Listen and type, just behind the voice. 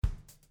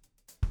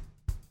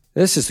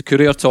This is the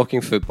Courier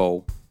Talking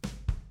Football.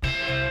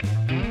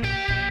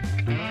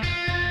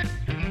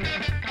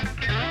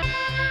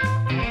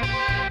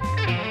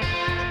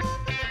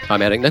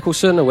 I'm Eric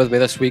Nicholson, and with me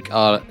this week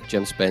are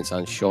Jim Spence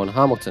and Sean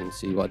Hamilton.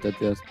 See what I did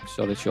there?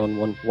 Sorry, Sean.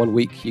 One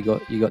week you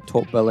got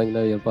top billing.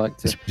 Now you're back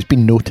to. It's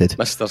been noted.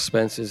 Mr.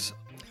 Spence's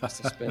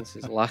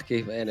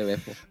lackey. But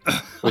anyway,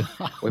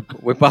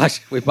 we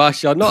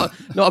bash you. Not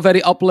a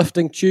very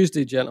uplifting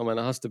Tuesday, gentlemen.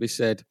 It has to be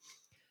said.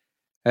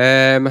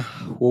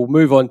 We'll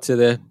move on to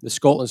the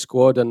Scotland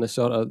squad and the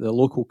sort of the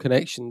local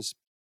connections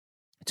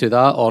to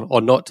that,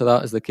 or not to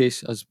that, as the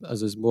case as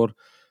is more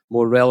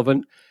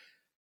relevant.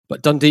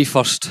 But Dundee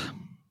first.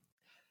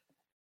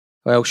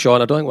 Well,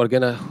 Sean, I don't think we're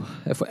gonna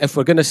if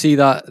we're gonna see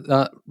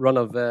that run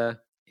of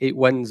 8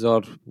 wins,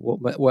 or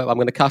what I'm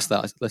going to cast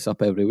this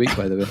up every week.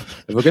 By the way,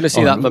 if we're going to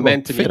see that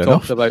momentum you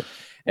talked about,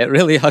 it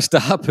really has to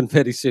happen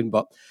very soon.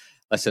 But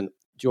listen,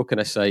 joking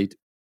aside,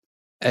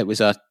 it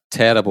was a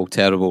terrible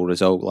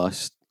result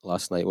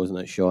last night, wasn't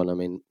it, Sean? I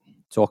mean,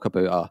 talk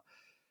about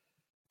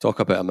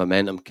a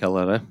momentum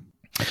killer, eh?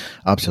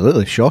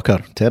 Absolutely,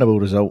 shocker, terrible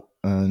result.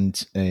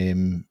 And I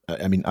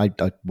mean,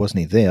 I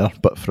wasn't there,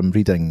 but from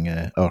reading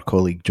our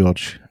colleague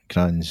George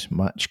Cran's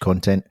match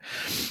content,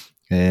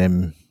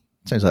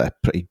 sounds like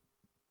a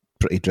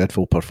pretty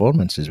dreadful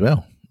performance as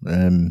well.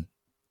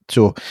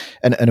 So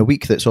in a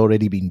week that's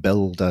already been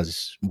billed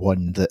as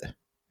one that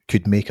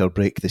could make or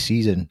break the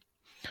season,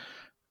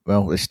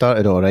 well, they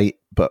started all right,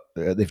 but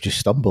they've just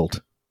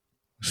stumbled.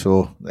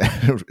 So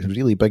a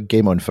really big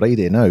game on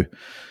Friday now.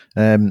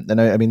 And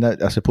I mean,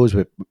 I suppose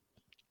we'll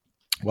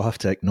have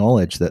to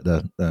acknowledge that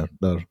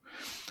they're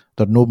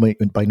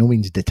by no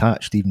means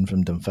detached even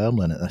from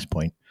Dunfermline at this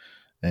point.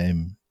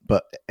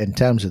 But in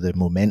terms of the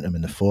momentum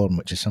and the form,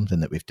 which is something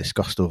that we've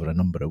discussed over a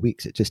number of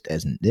weeks, it just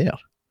isn't there.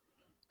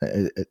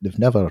 They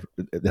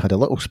had a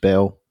little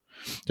spell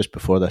just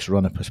before this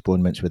run of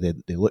postponements where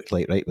they looked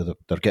like, right, where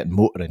they're getting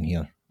motor in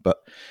here. But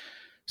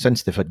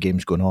since they've had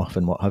games going off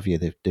and what have you,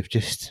 they've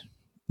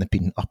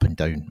been up and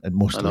down, and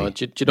mostly. I know.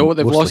 Do you know what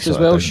they've lost as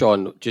well, down.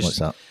 Sean? What's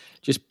that?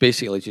 Just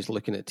basically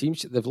looking at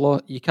teams they've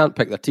lost. You can't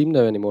pick their team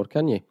now anymore,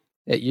 can you?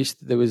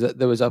 There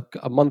was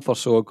a month or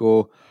so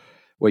ago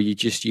where you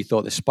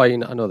thought the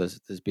spine. I know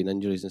there's been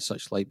injuries and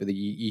such like, but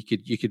you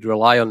could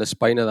rely on the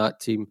spine of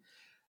that team.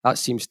 That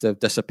seems to have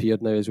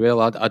disappeared now as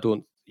well. I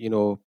don't,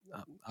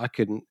 I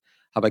couldn't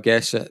have a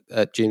guess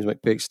at James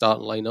McPake's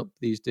starting lineup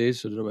these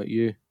days. So I don't know about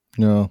you.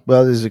 No,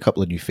 well, there's a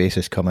couple of new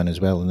faces coming as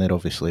well, and they're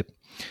obviously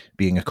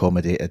being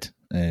accommodated.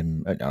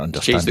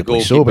 Understandably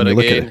so. When you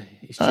look at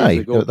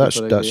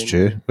it, that's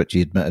true. Which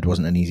he admitted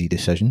wasn't an easy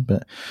decision,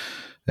 but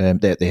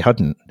they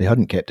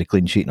hadn't kept a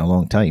clean sheet in a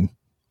long time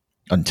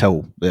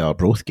until the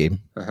Arbroath game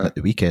at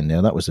the weekend.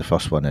 There, that was the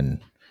first one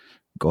in,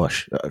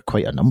 gosh,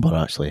 quite a number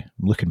actually.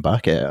 I'm looking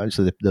back at it.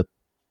 Actually,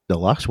 the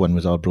last one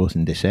was Arbroath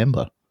in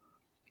December.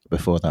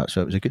 Before that,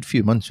 so it was a good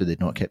few months where they'd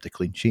not kept a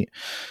clean sheet.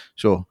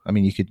 So I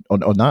mean, you could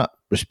on that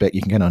respect,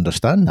 you can kind of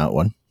understand that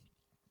one.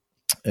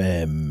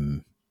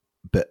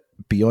 But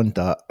beyond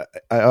that,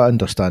 I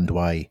understand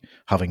why,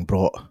 having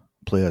brought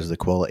players of the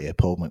quality of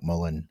Paul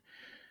McMullen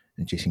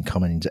and Jason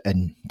Cummins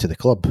into the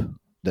club,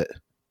 that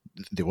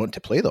they want to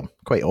play them,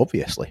 quite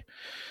obviously.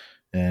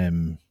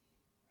 And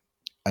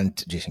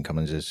Jason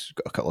Cummins has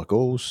got a couple of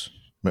goals.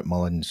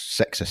 McMullen's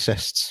 6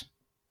 assists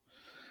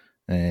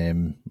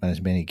in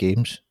as many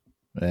games.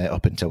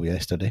 Up until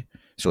yesterday,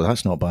 so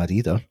that's not bad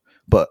either.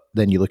 But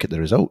then you look at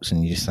the results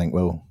and you just think,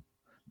 well,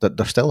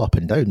 they're still up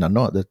and down. They're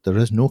not. There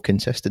is no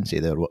consistency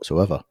there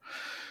whatsoever.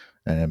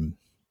 And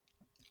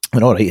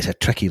all right, it's a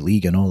tricky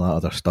league and all that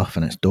other stuff,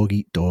 and it's dog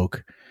eat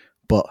dog.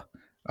 But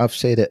I've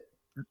said it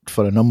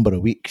for a number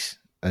of weeks,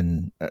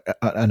 and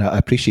I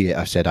appreciate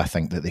I've said I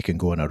think that they can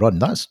go on a run.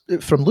 That's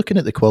from looking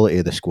at the quality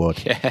of the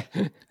squad. Yeah,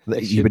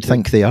 you would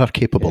think they are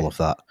capable of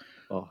that.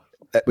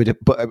 But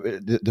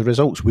the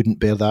results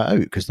wouldn't bear that out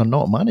because they're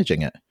not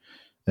managing it.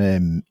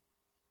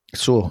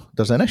 So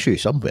there's an issue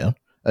somewhere.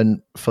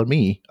 And for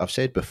me, I've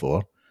said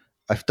before,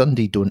 if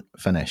Dundee don't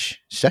finish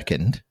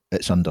second,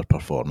 it's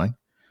underperforming.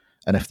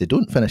 And if they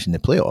don't finish in the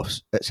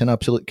playoffs, it's an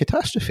absolute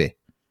catastrophe.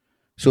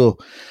 So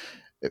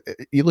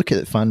you look at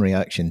the fan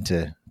reaction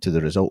to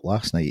the result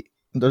last night,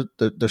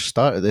 there's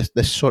started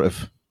this sort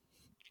of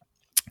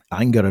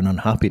anger and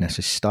unhappiness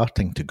is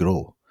starting to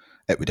grow.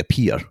 It would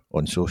appear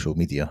on social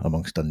media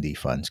amongst Dundee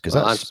fans, because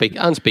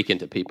and speaking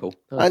to people,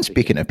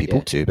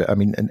 too. But I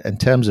mean, in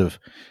terms of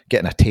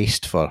getting a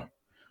taste for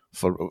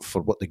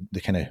what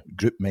the kind of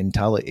group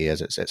mentality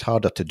is, it's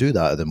harder to do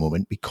that at the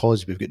moment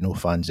because we've got no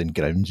fans in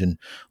grounds and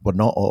we're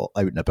not all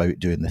out and about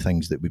doing the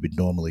things that we would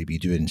normally be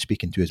doing,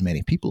 speaking to as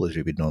many people as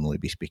we would normally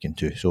be speaking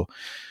to. So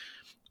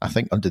I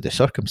think under the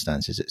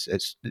circumstances,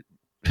 it's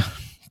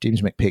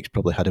James McPake's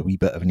probably had a wee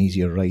bit of an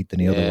easier ride than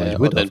he otherwise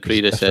would have.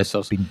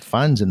 Predecessors. If there'd been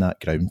fans in that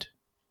ground,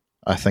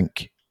 I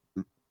think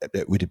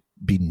it would have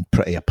been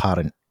pretty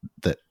apparent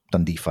that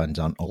Dundee fans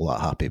aren't all that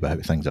happy about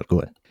how things are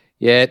going.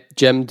 Yeah,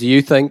 Jim, do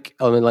you think?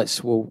 I mean,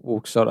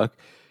 we'll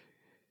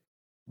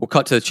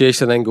cut to the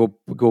chase and then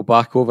go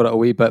back over it a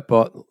wee bit.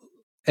 But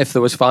if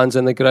there was fans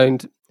in the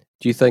ground,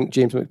 do you think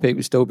James McPake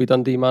would still be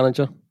Dundee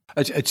manager?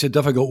 It's a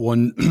difficult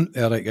one,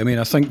 Eric. I mean,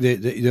 I think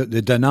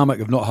the dynamic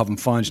of not having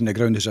fans in the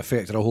ground has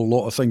affected a whole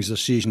lot of things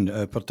this season.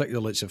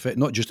 Particularly, it's affected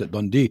not just at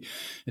Dundee.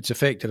 It's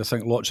affected, I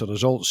think, lots of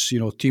results. You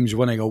know, teams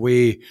winning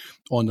away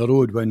on the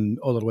road when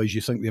otherwise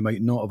you think they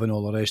might not have, and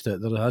all the rest of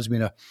it. There has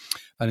been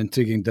an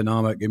intriguing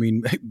dynamic. I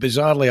mean,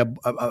 bizarrely,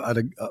 I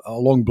had a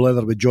long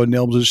blether with John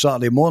Nelms on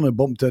Saturday morning.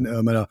 Bumped into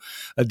him in a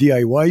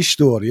DIY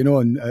store, you know,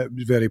 and it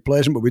was very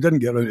pleasant. But we didn't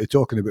get around to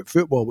talking about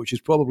football, which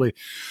is probably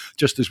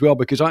just as well,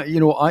 because I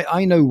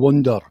now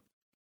wonder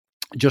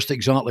just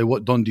exactly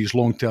what Dundee's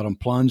long-term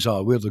plans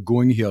are, where they're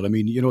going here. I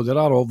mean, you know, there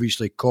are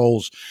obviously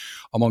calls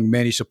among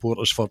many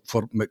supporters for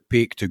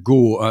McPake to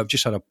go. I've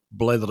just had a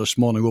blether this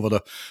morning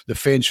over the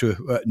fence with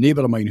a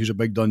neighbour of mine who's a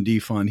big Dundee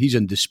fan. He's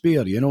in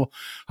despair, you know,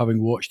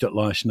 having watched it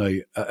last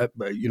night,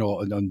 you know,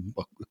 on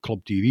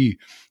Club TV.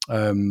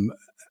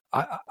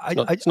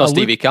 It's not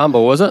Stevie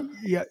Campbell, was it?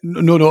 Yeah,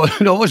 no,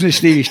 it wasn't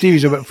Stevie.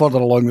 Stevie's a bit further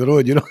along the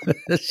road, you know.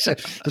 There's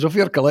a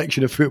fair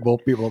collection of football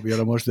people up here,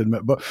 I must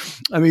admit. But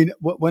I mean,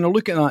 when I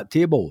look at that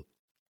table,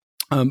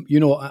 you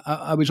know,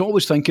 I was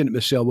always thinking to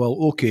myself, well,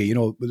 okay, you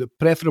know,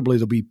 preferably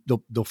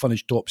they'll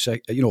finish top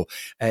six, you know,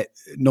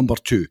 number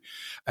 2,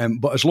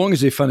 but as long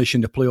as they finish in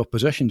the playoff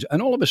positions,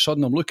 and all of a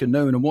sudden I'm looking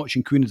now and I'm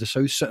watching Queen of the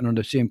South sitting on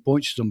the same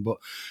points as them, but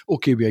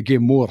okay, we a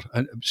game more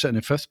and sitting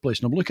in 5th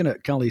place, and I'm looking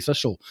at Cali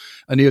Thistle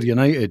and Ayr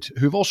United,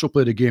 who've also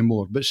played a game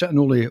more, but sitting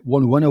only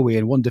 1 win away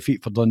and 1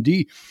 defeat for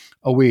Dundee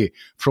away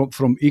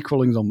from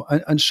equalling them,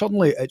 and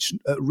suddenly it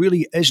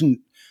really isn't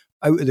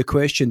out of the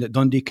question that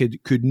Dundee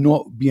could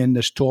not be in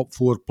this top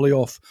 4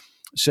 playoff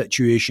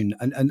situation.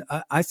 And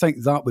I think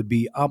that would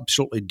be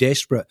absolutely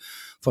desperate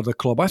for the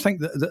club. I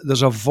think that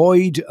there's a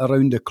void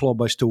around the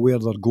club as to where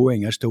they're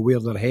going, as to where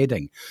they're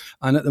heading.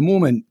 And at the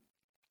moment,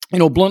 you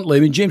know, bluntly,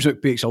 I mean, James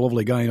McPake's a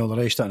lovely guy and all the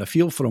rest, and I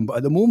feel for him. But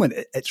at the moment,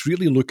 it's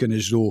really looking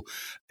as though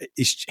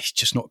he's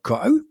just not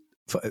cut out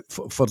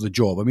for the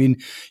job. I mean,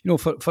 you know,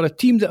 for a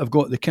team that have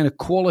got the kind of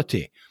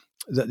quality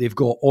that they've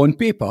got on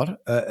paper,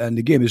 and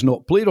the game is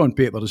not played on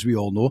paper, as we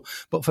all know,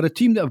 but for a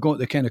team that have got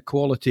the kind of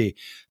quality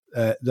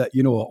that,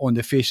 you know, on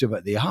the face of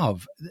it they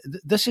have,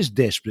 this is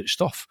desperate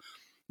stuff.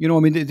 You know,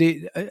 I mean,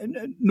 they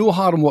no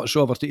harm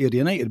whatsoever to Ayr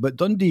United, but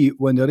Dundee,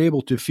 when they're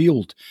able to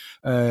field,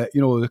 you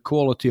know, the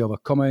quality of a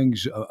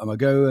Cummings, a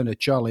McGowan, a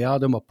Charlie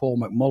Adam, a Paul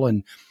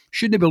McMullen,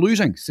 shouldn't they be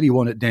losing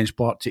 3-1 at Dens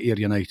Park to Ayr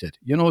United?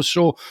 You know,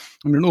 so,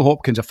 I mean, no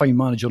Hopkins, a fine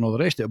manager and all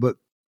the rest of it, but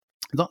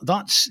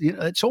that's, you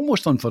know, it's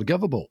almost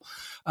unforgivable.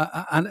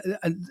 And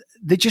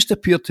they just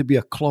appear to be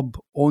a club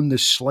on the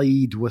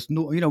slide with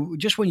no, you know,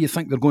 just when you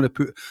think they're going to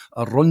put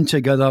a run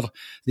together,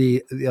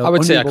 they I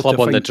would say a club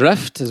on the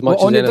drift as much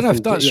as anything.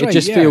 Drift, that's right. It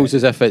just feels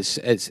as if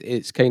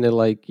it's kind of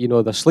like, you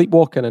know, they're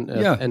sleepwalking into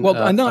and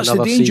that's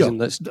another the danger. Season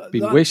that's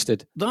been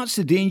wasted. That's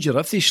the danger.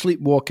 If they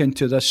sleepwalk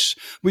into this,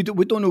 we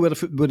don't know where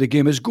the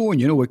game is going,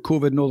 you know, with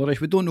COVID and all the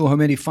rest. We don't know how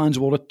many fans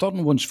will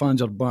return once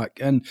fans are back.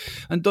 And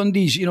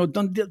Dundee's, you know,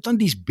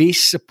 Dundee's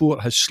base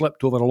support has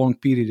slipped over a long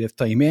period of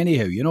time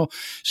anyhow, you know.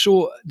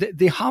 So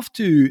they have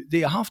to,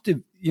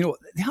 you know,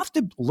 they have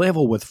to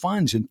level with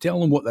fans and tell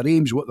them what their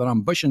aims, what their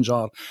ambitions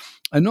are,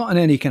 and not in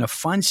any kind of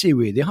fancy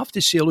way. They have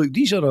to say, look,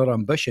 these are our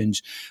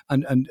ambitions,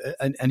 and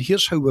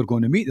here's how we're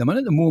going to meet them. And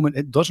at the moment,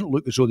 it doesn't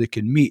look as though they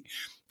can meet.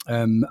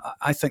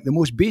 I think the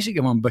most basic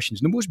of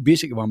ambitions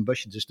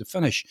is to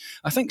finish,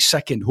 I think,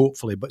 second,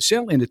 hopefully, but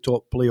certainly in the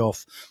top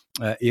playoff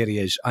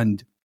areas,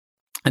 and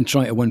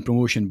try to win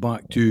promotion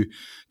back to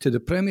the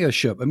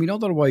Premiership. I mean,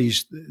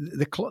 otherwise,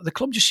 the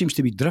club just seems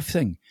to be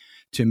drifting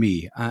to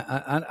me.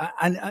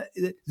 And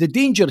the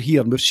danger here,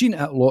 and we've seen it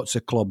at lots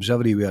of clubs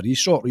everywhere, you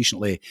saw it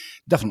recently,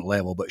 different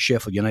level, but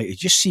Sheffield United, you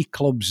just see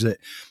clubs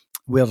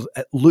where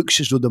it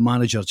looks as though the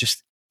manager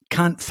just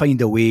can't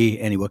find a way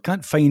anywhere,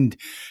 can't find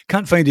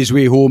his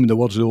way home, in the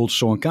words of the old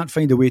song, can't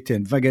find a way to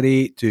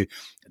invigorate, to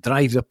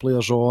drive the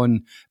players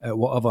on,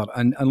 whatever.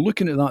 And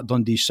looking at that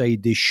Dundee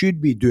side, they should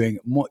be doing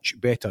much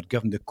better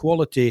given the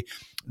quality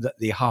that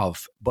they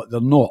have, but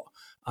they're not.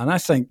 And I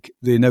think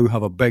they now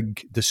have a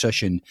big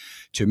decision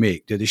to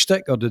make. Do they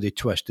stick or do they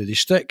twist? Do they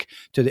stick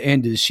to the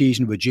end of the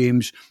season with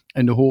James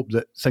in the hope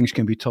that things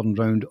can be turned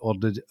around, or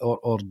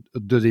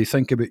do they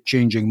think about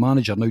changing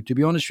manager? Now, to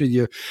be honest with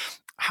you,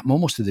 I'm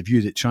almost of the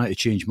view that trying to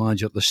change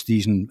manager at this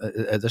stage in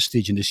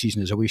the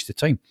season is a waste of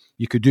time.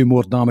 You could do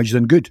more damage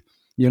than good,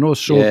 you know.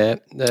 So yeah,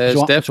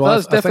 that's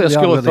definitely a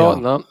school of thought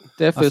in that.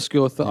 Definitely a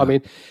school of thought. Yeah.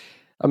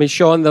 I mean,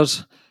 Sean,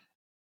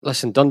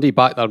 listen, Dundee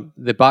back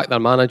their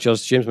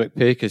managers. James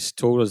McPake has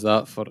told us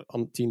that for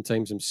umpteen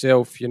times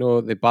himself. You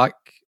know, they back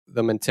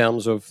them in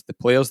terms of the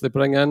players they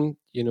bring in.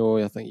 You know,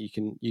 I think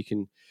you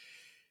can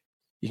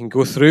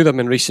go through them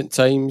in recent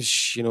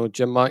times. You know,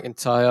 Jim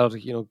McIntyre,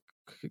 you know,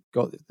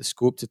 got the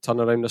scope to turn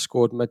around the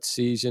squad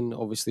mid-season.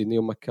 Obviously,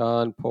 Neil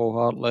McCann, Paul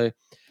Hartley,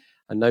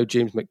 and now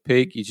James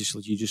McPake. You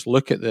just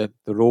look at the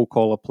roll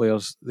call of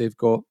players they've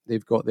got.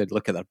 They'd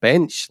look at their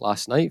bench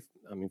last night.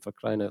 I mean, for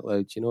crying out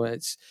loud, you know,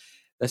 this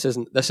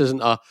isn't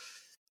a.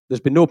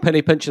 There's been no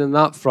penny pinching in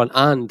that front,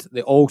 and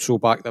they also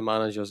back the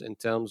managers in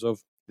terms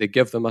of they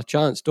give them a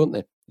chance, don't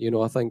they? You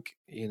know, I think,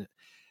 you know,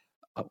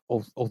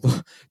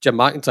 although Jim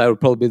McIntyre would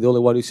probably be the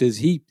only one who says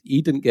he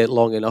didn't get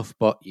long enough,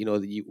 but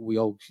we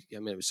all. I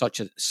mean, it was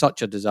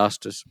such a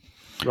disastrous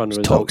run of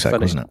results.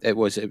 Toxic, wasn't it? It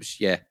was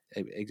yeah,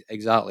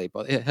 exactly.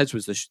 But his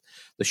was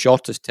the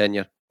shortest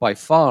tenure by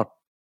far.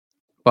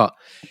 But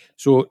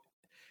so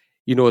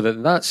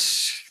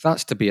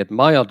that's to be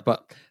admired.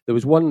 But there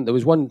was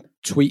one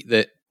tweet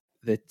that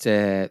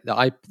there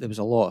was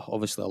a lot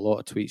of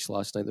tweets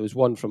last night. There was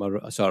one from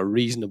a sort of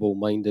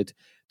reasonable-minded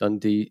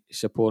Dundee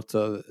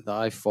supporter that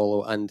I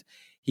follow, and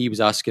he was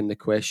asking the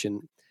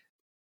question.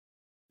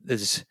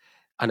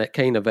 And it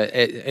kind of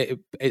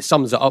it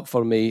sums it up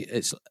for me.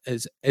 Is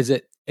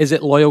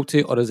it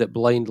loyalty or is it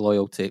blind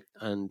loyalty?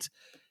 And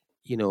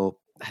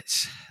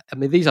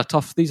these are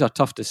tough. These are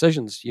tough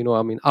decisions.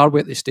 I mean, are we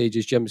at the stage,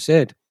 as Jim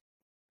said,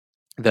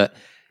 that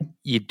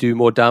you do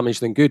more damage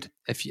than good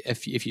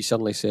if you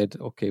suddenly said,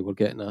 okay, we're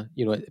getting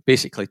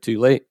basically too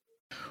late?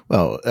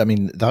 Well, I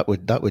mean, that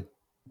would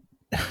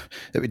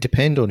it would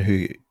depend on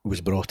who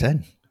was brought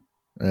in,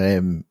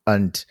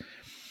 and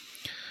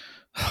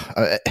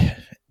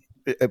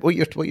what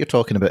you're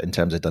talking about in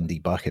terms of Dundee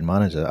backing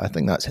manager, I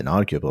think that's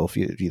inarguable.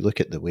 If you look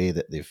at the way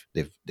that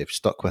they've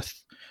stuck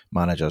with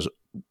managers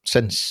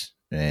since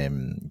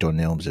John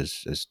Nelms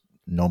has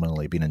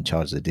nominally been in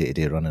charge of the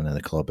day-to-day running of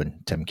the club,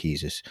 and Tim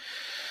Keyes has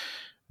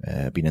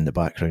been in the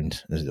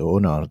background as the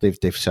owner,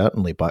 they've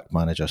certainly backed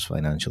managers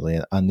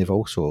financially, and they've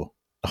also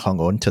hung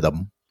on to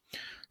them.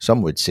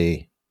 Some would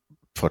say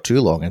for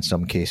too long in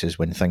some cases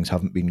when things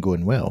haven't been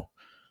going well.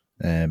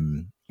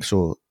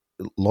 So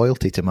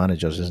loyalty to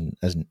managers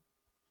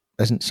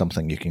isn't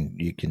something you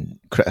can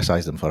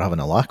criticise them for having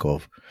a lack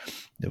of.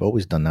 They've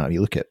always done that. If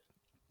you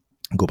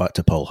go back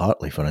to Paul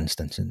Hartley, for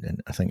instance,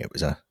 and I think it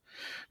was a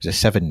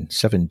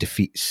seven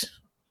defeats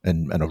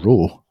in a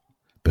row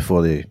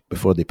before they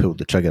pulled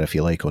the trigger, if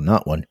you like, on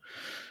that one,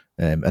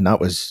 and that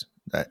was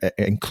it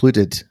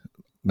included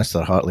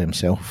Mr. Hartley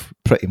himself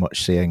pretty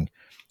much saying,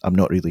 "I'm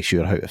not really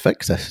sure how to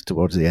fix this,"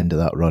 towards the end of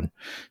that run.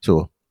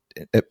 So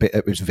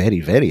it was very,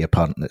 very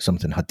apparent that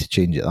something had to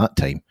change at that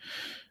time.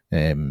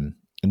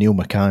 Neil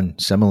McCann,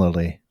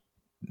 similarly,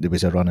 there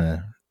was a run of,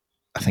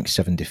 I think,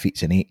 7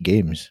 defeats in 8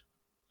 games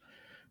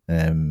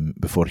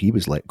before he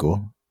was let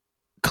go.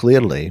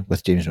 Clearly,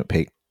 with James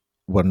McPake,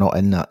 we're not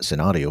in that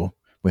scenario.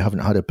 We haven't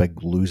had a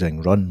big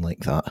losing run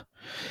like that.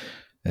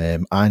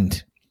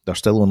 And they're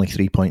still only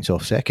 3 points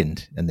off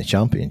second in the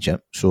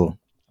championship. So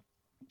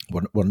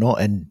we're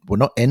not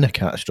in a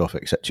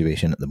catastrophic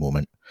situation at the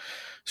moment.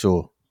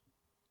 So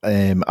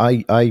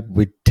I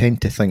would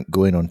tend to think,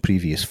 going on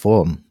previous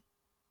form,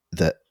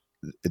 that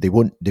they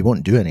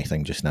won't do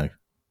anything just now.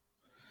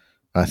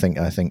 I think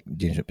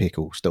James McPake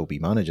will still be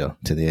manager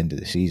to the end of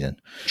the season.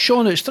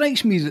 Sean, it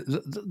strikes me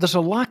that there's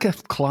a lack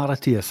of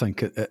clarity, I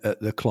think, at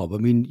the club. I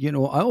mean,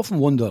 I often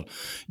wonder.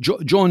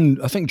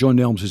 I think John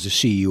Nelms is the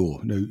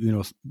CEO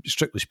now.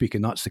 Strictly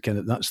speaking, that's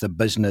the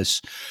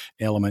business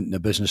element and the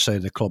business side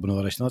of the club and all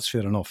the rest. And that's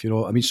fair enough.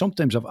 I mean,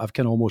 sometimes I've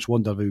kind of almost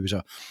wondered if he was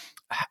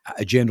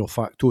a general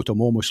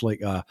factotum, almost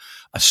like a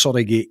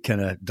surrogate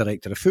kind of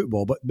director of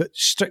football. But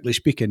strictly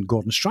speaking,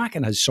 Gordon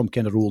Strachan has some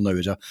kind of role now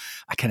as a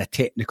kind of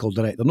technical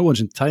director. No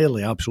one's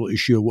entirely absolutely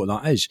sure what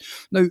that is.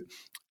 Now,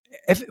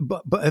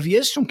 but if he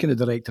is some kind of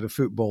director of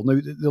football,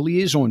 now the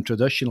liaison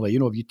traditionally,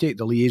 if you take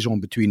the liaison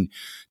between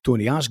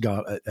Tony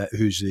Asgar,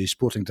 who's the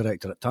sporting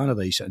director at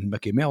Tannadice, and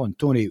Mickey Mellon,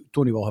 Tony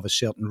will have a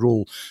certain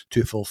role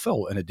to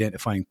fulfil in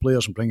identifying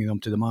players and bringing them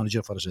to the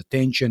manager for his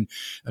attention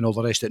and all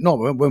the rest of it. Not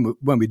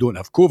when we don't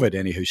have COVID,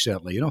 anyhow,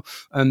 certainly,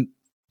 And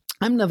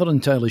I'm never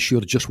entirely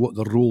sure just what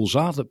the roles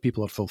are that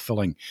people are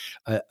fulfilling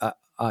at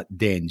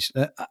Dens.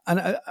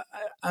 And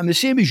I'm the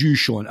same as you,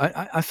 Sean.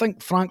 I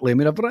think, frankly, I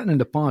mean, I've written in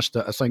the past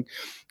that I think,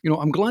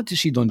 I'm glad to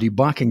see Dundee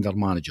backing their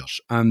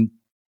managers. And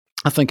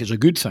I think it's a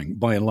good thing,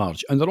 by and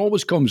large. And there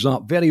always comes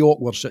that very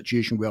awkward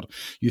situation where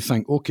you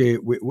think, okay,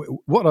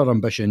 what are our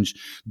ambitions?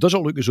 Does it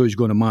look as though he's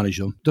going to manage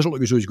them? Does it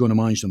look as though he's going to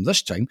manage them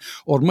this time?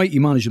 Or might he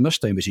manage them this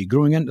time? Is he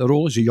growing into the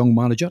role as a young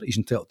manager? He's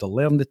entitled to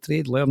learn the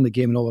trade, learn the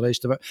game and all the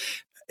rest of it.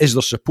 Is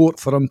there support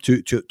for him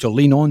to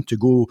lean on, to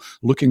go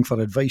looking for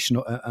advice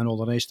and all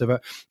the rest of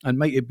it? And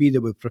might it be that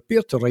we're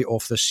prepared to write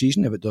off this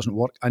season if it doesn't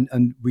work,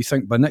 and we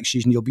think by next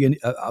season he'll be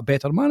a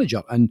better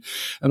manager and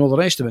all the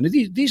rest of it? Now,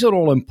 these are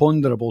all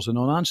imponderables and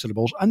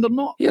unanswerables, and they're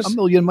not a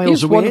million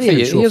miles away.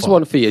 Here's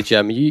one for you,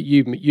 Jim.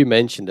 You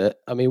mentioned it.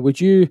 I mean,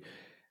 would you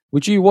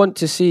want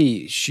to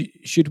see?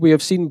 Should we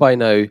have seen by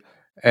now?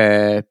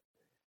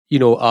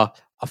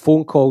 A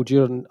phone call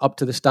up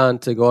to the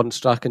stand to Gordon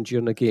Strachan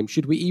during a game.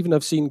 Should we even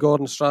have seen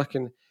Gordon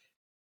Strachan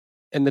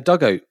in the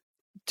dugout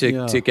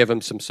to give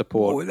him some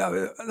support?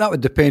 Oh, that would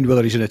depend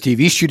whether he's in a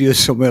TV studio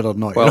somewhere or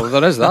not. Well,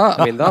 there is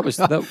that. I mean,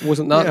 wasn't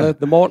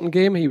the Morton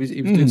game? He was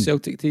doing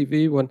Celtic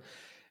TV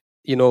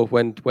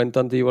when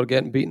Dundee were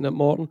getting beaten at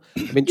Morton.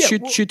 I mean,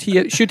 should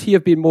he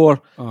have been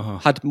more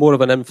had more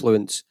of an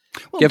influence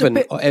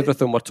given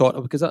everything we're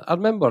talking? Because I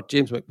remember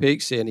James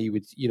McPake saying he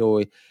would,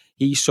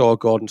 he saw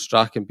Gordon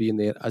Strachan being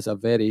there as a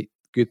very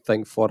good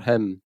thing for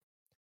him.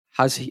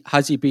 Has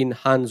he been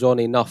hands-on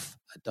enough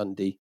at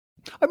Dundee?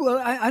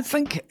 I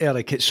think,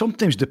 Eric, it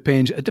sometimes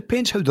depends. It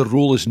depends how the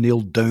role is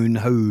nailed down,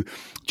 how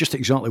just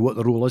exactly what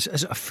the role is.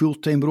 Is it a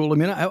full-time role? I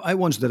mean, I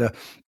once did a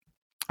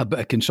bit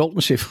of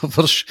consultancy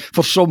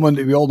for someone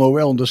that we all know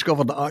well, and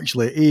discovered that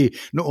actually,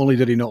 not only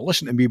did he not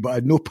listen to me, but I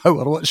had no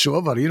power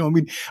whatsoever. You know, I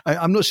mean,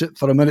 I'm not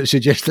for a minute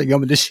suggesting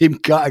I'm in the same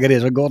category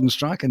as a Gordon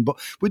Strachan, but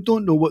we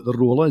don't know what the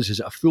role is.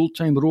 Is it a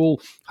full-time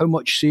role? How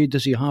much say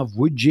does he have?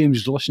 Would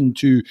James listen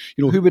to,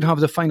 who would have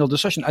the final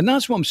decision? And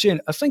that's what I'm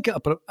saying. I think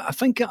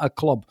at a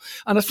club,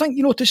 and I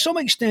think, to some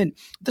extent,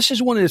 this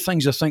is one of the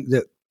things I think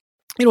that,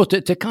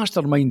 to cast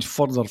our minds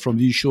further from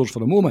these shores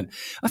for a moment,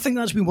 I think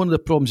that's been one of the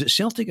problems that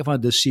Celtic have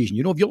had this season.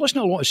 If you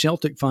listen to a lot of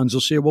Celtic fans, they'll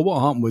say, well, what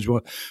happened was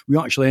we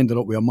actually ended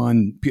up with a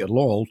man, Peter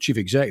Lawwell, chief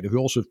executive, who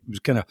also was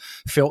kind of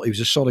felt he was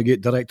a surrogate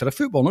director of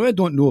football. Now, I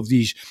don't know if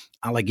these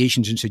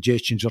allegations and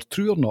suggestions are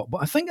true or not,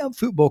 but I think at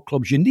football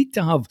clubs, you need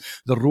to have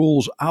the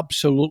roles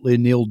absolutely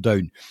nailed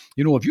down.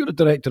 If you're a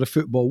director of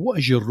football, what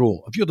is your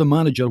role? If you're the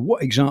manager,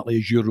 what exactly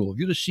is your role? If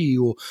you're the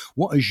CEO,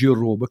 what is your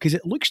role? Because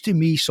it looks to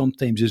me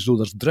sometimes as though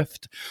there's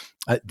drift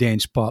at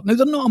Dens Park. Now,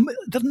 they're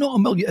not a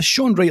million, as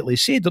Sean rightly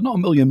said, they're not a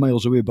million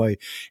miles away by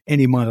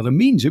any manner of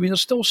means. I mean, they're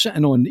still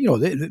sitting on, they're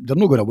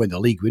not going to win the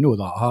league. We know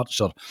that.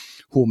 Hearts are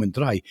home and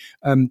dry.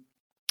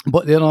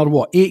 But there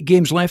are, 8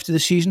 games left of the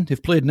season?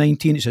 They've played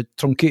 19. It's a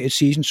truncated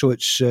season, so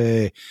it's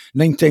 9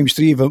 times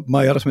 3, if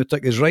my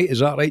arithmetic is right. Is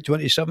that right?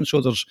 27? So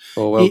there's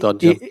done,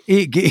 Jim.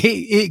 Eight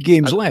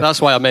games left.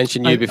 That's why I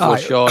mentioned you before,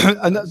 Sean.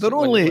 And they're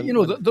only,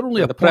 they're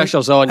only the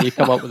pressure's on, you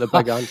come up with the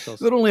big answers.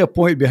 They're only a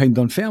point behind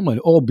Dunfermline,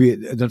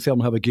 albeit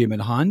Dunfermline have a game in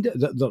hand.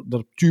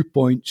 They're 2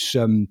 points,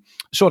 they're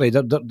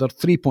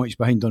 3 points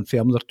behind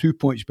Dunfermline. They're 2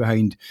 points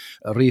behind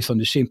Raith on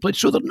the same place.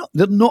 So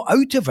they're not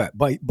out of it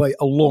by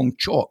a long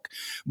chalk.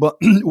 But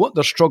what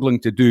they're struggling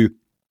to do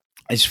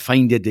is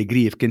find a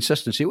degree of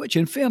consistency, which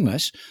in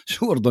fairness,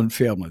 so are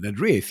Dunfermline and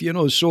Raith,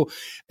 so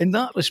in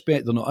that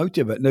respect, they're not out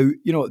of it. Now,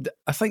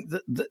 I think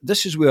that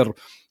this is where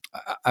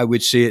I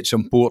would say it's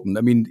important.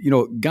 I mean,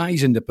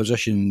 guys in the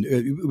position,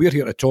 we're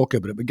here to talk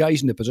about it, but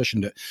guys in the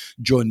position that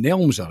John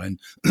Nelms are in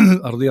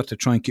are there to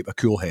try and keep a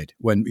cool head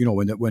when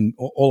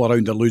all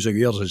around they're losing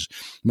theirs, as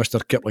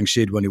Mr. Kipling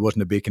said when he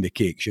wasn't baking the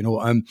cakes,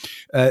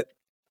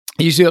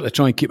 He's there to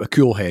try and keep a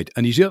cool head,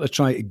 and he's there to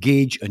try to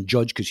gauge and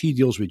judge, because he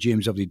deals with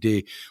James every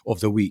day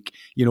of the week.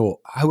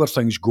 How are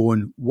things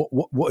going?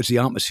 What is the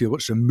atmosphere?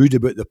 What's the mood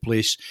about the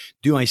place?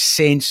 Do I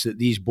sense that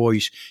these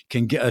boys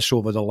can get us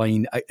over the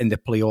line in the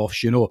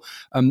playoffs?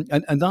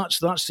 And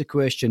that's the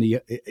question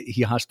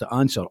he has to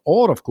answer.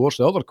 Or, of course,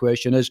 the other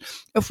question is,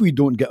 if we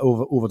don't get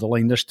over the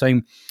line this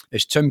time,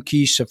 is Tim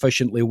Keyes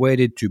sufficiently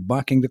wedded to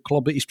backing the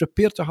club that he's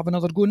prepared to have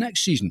another go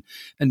next season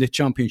in the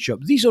Championship?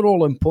 These are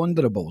all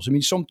imponderables. I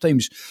mean,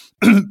 sometimes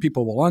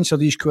people will answer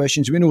these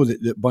questions. We know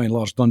that by and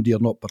large Dundee are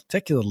not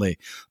particularly,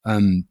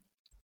 they're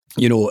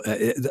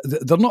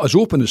not as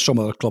open as some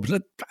other clubs.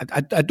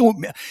 I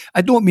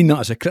don't mean that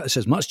as a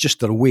criticism. That's just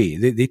their way.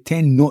 They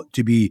tend not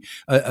to be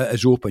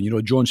as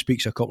open. John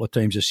speaks a couple of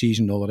times a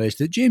season, all the rest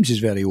of it. James is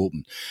very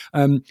open.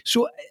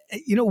 So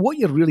what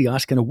you're really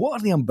asking, what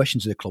are the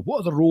ambitions of the club? What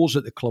are the roles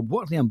at the club?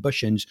 What are the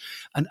ambitions?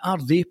 And are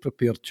they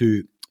prepared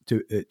to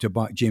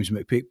back James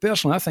McPake?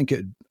 Personally,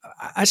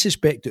 I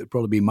suspect it would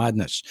probably be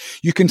madness.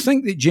 You can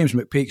think that James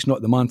McPake's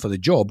not the man for the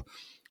job,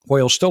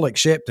 while still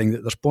accepting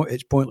that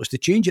it's pointless to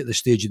change at this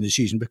stage in the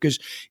season, because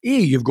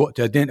you've got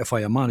to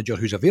identify a manager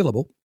who's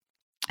available,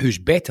 who's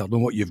better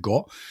than what you've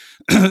got,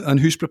 and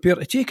who's prepared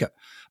to take it,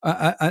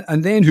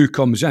 and then who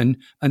comes in,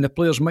 and the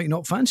players might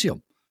not fancy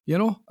him.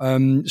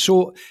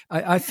 So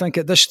I think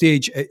at this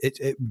stage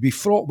it would be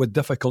fraught with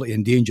difficulty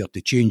and danger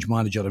to change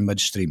manager in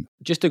midstream.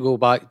 Just to go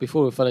back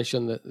before we finish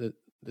on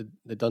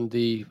the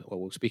Dundee,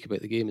 we'll speak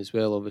about the game as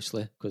well,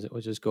 obviously, because it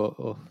was just got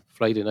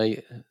Friday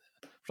night,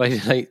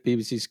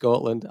 BBC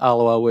Scotland,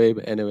 Alloa away.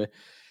 But anyway,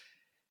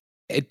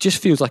 it just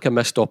feels like a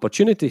missed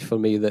opportunity for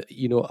me that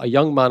a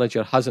young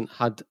manager hasn't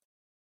had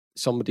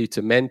somebody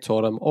to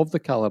mentor him of the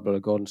calibre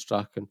of Gordon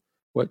Strachan,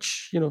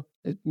 which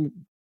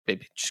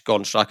maybe just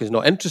Gordon Strachan's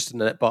not interested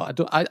in it, but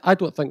I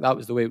don't think that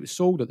was the way it was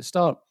sold at the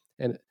start.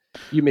 And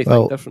you may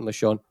think differently,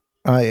 Sean.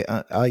 I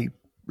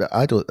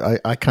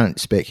can't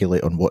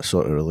speculate on what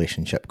sort of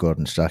relationship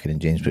Gordon Strachan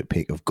and James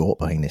McPake have got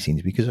behind the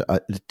scenes, because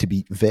to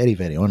be very,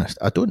 very honest,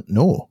 I don't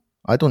know.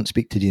 I don't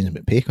speak to James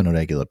McPake on a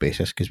regular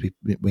basis, because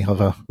we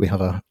have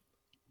a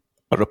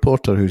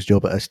reporter whose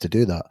job it is to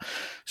do that.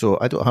 So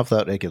I don't have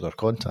that regular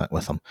contact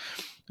with him.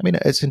 I mean,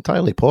 it's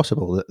entirely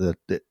possible that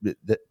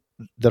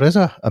there is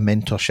a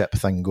mentorship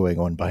thing going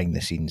on behind the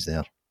scenes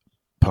there.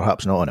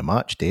 Perhaps not on a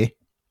match day.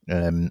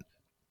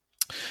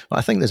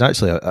 I think there's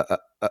actually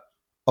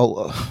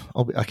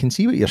I can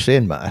see what you're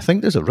saying, but I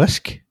think there's a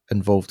risk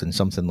involved in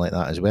something like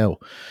that as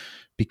well,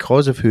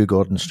 because of who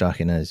Gordon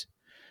Strachan is,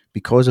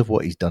 because of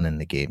what he's done in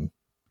the game.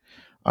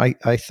 I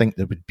think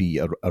there would be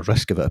a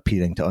risk of it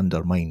appearing to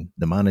undermine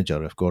the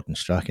manager if Gordon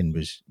Strachan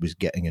was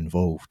getting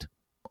involved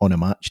on a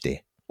match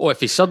day. Oh, if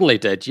he suddenly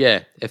did,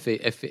 yeah.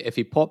 If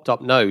he popped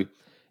up now,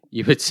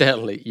 you would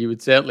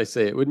certainly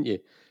say it, wouldn't you?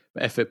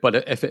 But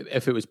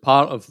if it was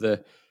part of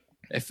the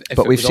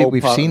But we've seen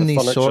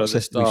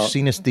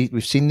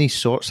these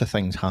sorts of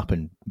things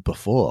happen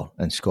before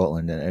in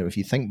Scotland. And if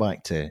you think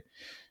back to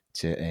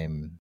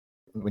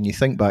when you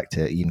think back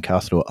to Ian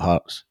Cathro at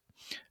Hearts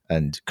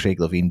and Craig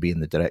Levine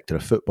being the director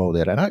of football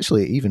there, and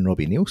actually even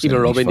Robbie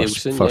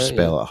Neilson, first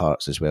spell at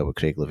Hearts as well, with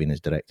Craig Levine as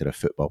director of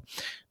football,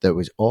 there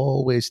was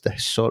always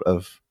this sort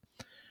of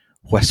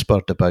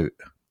whispered about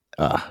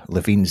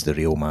Levine's the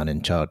real man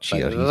in charge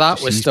here.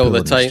 That was still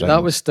the time.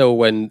 That was still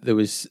when there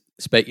was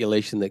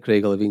speculation that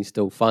Craig Levine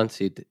still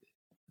fancied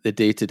the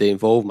day-to-day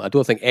involvement. I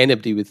don't think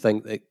anybody would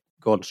think that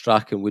Gordon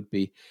Strachan would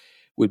be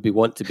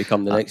want to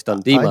become the next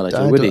Dundee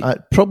manager, would he?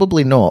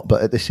 Probably not.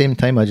 But at the same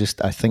time, I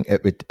think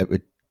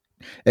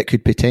it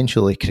could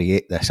potentially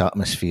create this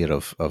atmosphere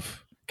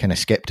of kind of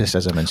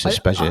scepticism and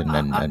suspicion.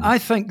 I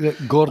think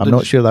that Gordon. I'm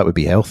not sure that would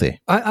be healthy.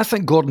 I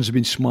think Gordon's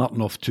been smart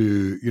enough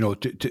to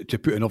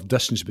put enough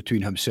distance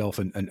between himself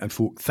and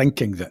folk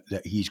thinking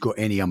that he's got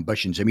any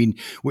ambitions. I mean,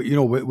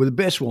 with the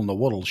best will in the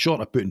world,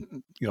 short of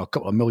putting a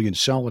couple of million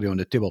salary on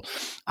the table,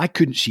 I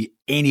couldn't see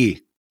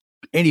any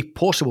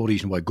possible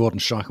reason why Gordon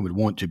Strachan would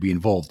want to be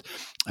involved.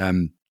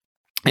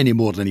 Any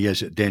more than he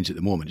is at Dens at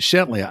the moment.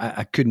 Certainly,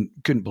 I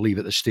couldn't believe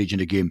at this stage in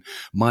the game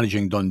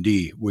managing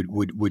Dundee would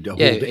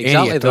hold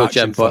any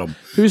attraction for him.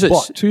 Who's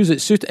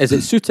it suiting? Is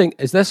it suiting?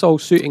 Is this all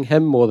suiting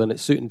him more than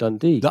it's suiting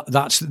Dundee?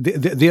 There's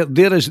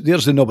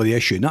the nub of the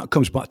issue, and that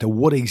comes back to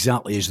what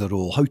exactly is the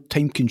role, how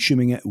time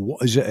consuming it,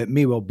 what is it? It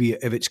may well be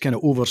if it's kind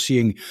of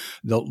overseeing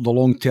the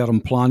long term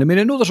plan. I mean,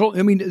 I know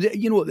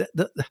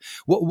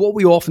what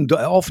we often do.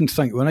 I often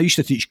think when I used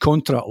to teach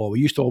contract law, we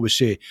used to always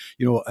say,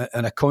 in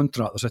a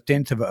contract, there's a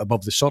tenth of it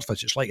above the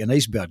surface. It's like an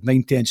iceberg.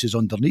 9/10 is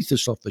underneath the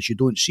surface. You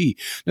don't see.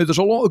 Now, there's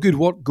a lot of good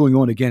work going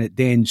on again at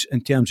Dens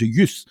in terms of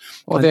youth.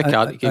 But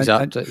that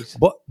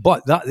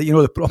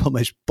the problem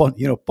is,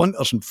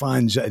 punters and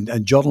fans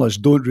and journalists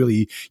don't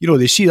really,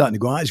 they see that and they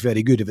go, that's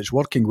very good if it's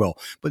working well.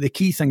 But the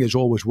key thing is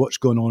always what's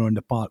going on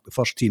the park, the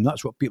first team.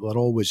 That's what people are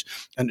always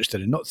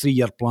interested in. Not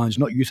 3-year plans,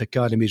 not youth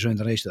academies and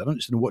the rest of it. They're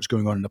interested in what's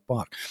going on in the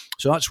park.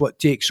 So that's what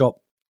takes up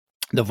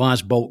the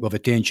vast bulk of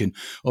attention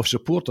of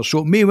supporters. So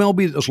it may well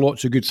be that there's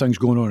lots of good things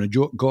going on, and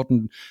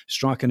Gordon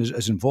Strachan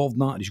is involved in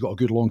that, and he's got a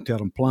good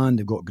long-term plan.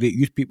 They've got great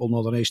youth people and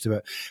all the rest of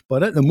it.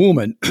 But at the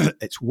moment,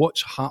 it's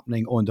what's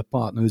happening on the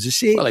park. Now, as I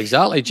say... Well,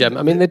 exactly, Jim.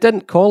 I mean, they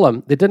didn't call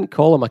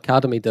him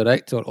academy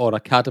director or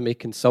academy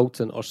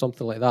consultant or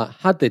something like that.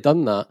 Had they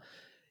done that,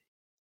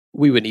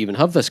 we wouldn't even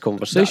have this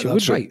conversation,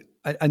 would we? Right.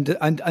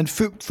 And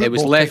football, it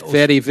was left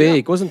very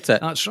vague, wasn't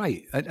it? That's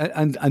right,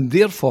 and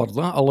therefore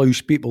that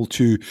allows people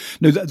to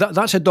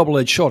that's a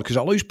double-edged sword, because it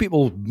allows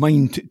people's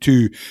mind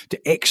to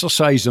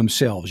exercise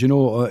themselves.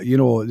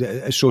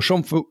 So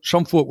some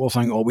folk will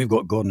think, we've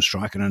got Gordon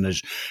Strachan and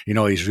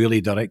he's really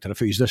director of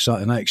he's this, that,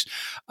 and next,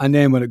 and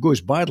then when it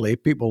goes badly,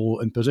 people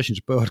in positions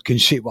of power can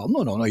say, well,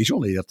 no, he's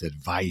only there to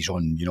advise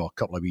on a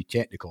couple of wee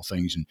technical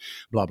things and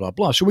blah blah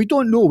blah. So we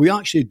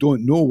actually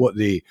don't know what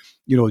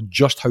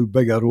just how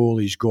big a role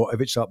he's got. If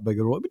it's that big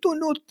a role, we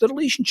don't know the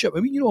relationship. I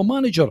mean, a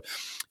manager,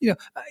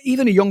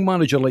 even a young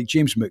manager like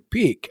James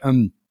McPake,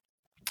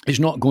 is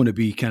not going to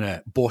be kind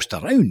of bossed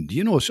around,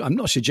 So I'm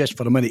not suggesting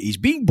for a minute he's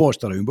being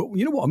bossed around, but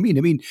you know what I mean?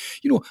 I mean,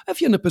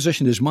 if you're in a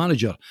position as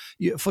manager,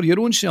 for your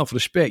own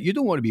self-respect, you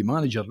don't want to be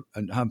manager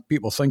and have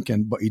people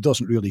thinking, but he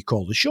doesn't really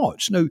call the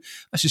shots. Now,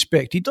 I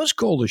suspect he does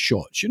call the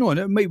shots, and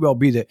it might well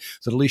be that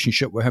the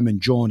relationship with him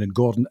and John and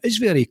Gordon is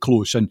very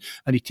close, and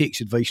he takes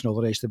advice and all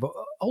the rest of it. But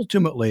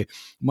ultimately,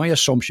 my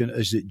assumption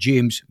is that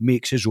James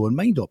makes his own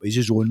mind up. He's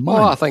his own man.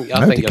 I think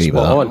you're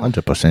spot on.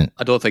 100%.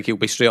 I don't think he'll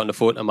be straight on the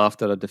phone to him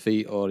after a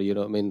defeat, or you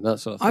know what I mean.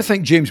 That sort of thing. I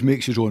think James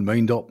makes his own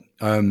mind up.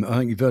 I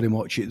think very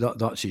much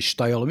that's his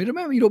style. I mean,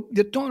 remember, you're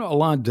talking about a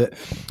lad that,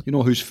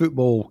 whose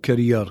football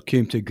career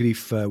came to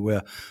grief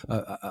with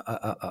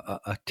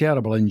a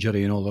terrible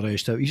injury and all the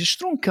rest of it. He's a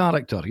strong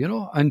character,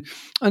 and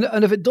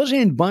if it does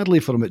end badly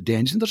for him at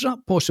Dens, and there's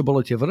that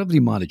possibility for every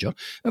manager,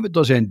 if it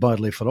does end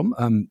badly for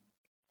him,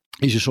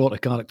 he's the sort of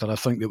character I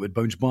think that would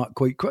bounce back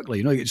quite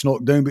quickly. He gets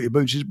knocked down, but he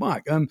bounces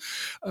back.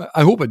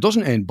 I hope it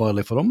doesn't end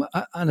badly for him.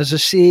 And as I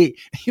say,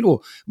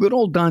 we're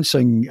all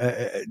dancing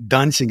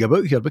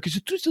about here, because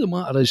the truth of the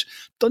matter is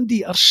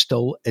Dundee are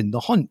still in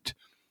the hunt.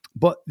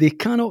 But they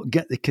cannot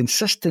get the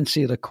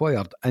consistency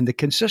required, and the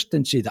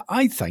consistency that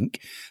I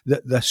think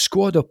that the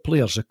squad of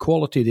players, the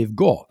quality they've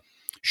got,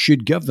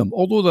 should give them.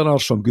 Although there are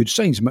some good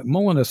signs.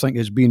 McMullen, I think,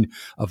 has been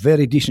a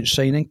very decent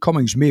signing.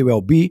 Cummings may well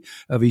be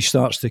if he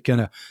starts to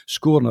kind of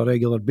score on a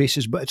regular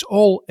basis, but it's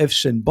all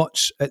ifs and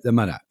buts at the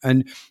minute.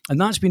 And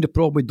that's been the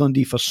problem with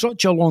Dundee for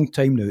such a long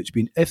time now. It's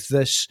been if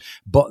this,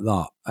 but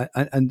that.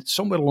 And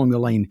somewhere along the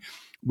line,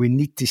 we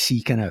need to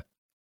see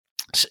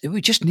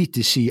we just need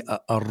to see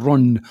a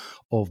run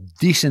of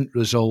decent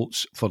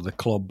results for the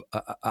club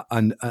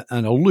and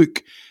a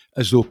look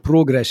as though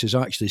progress is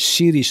actually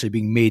seriously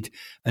being made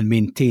and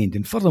maintained.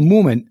 And for the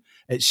moment,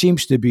 it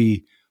seems to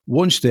be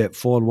one step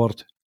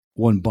forward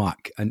one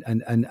back,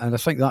 and I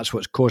think that's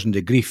what's causing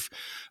the grief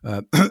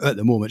at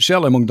the moment.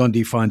 Certainly among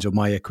Dundee fans of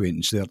my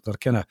acquaintance, they're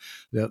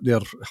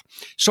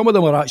some of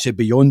them are actually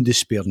beyond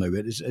despair now.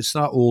 It's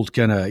that old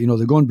kind of,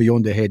 they've gone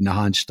beyond the head and the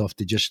hand stuff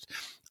to just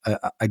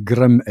a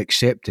grim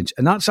acceptance,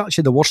 and that's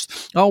actually the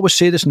worst. I always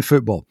say this in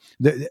football: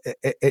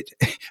 it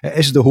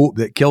is the hope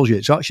that kills you.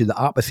 It's actually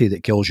the apathy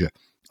that kills you.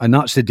 And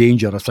that's the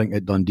danger, I think,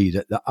 at Dundee,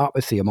 that the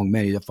apathy among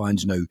many of the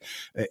fans now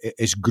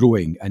is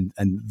growing, and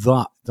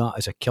that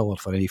is a killer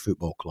for any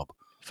football club.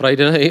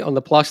 Friday night on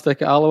the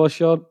plastic at Alloa,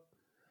 Sean.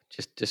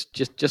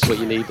 Just what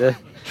you need there.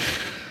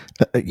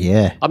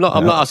 Yeah, I'm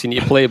not asking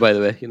you to play, by the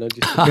way.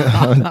 Just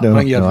no,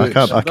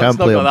 I can't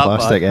play on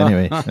plastic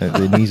anyway.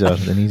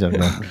 The knees are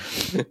gone.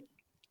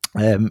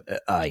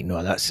 I know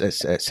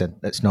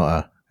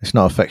it's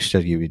not a fixture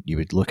you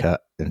would look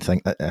at and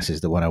think that this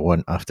is the one I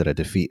want after a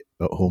defeat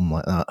at home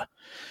like that.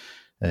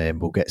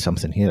 We'll get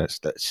something here.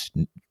 That's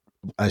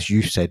as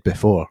you said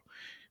before.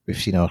 We've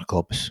seen our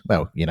clubs,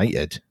 well,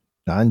 United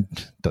and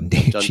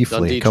Dundee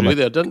chiefly come drew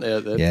there, didn't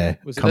they?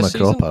 Was it come this a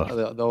cropper.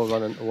 Season? They all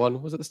run into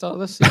one. Was it the start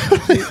of this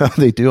season?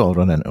 They do all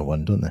run into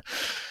one, don't they?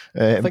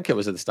 I think it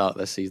was at the start of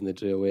this season they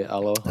drew away at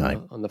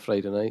Alloa on the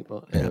Friday night.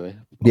 But anyway,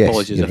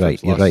 yes, you're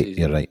right.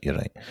 You're right.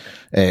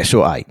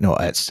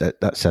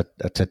 That's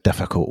a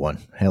difficult one,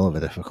 hell of a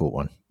difficult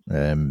one.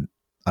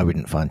 I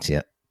wouldn't fancy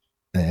it,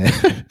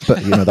 but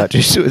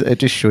that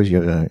just shows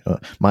you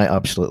my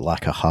absolute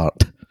lack of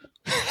heart.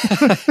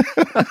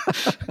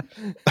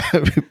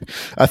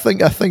 I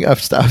think I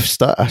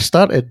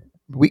started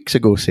weeks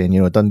ago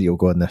saying Dundee will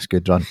go on this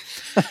good run.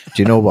 Do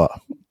you know what?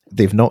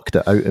 They've knocked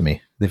it out of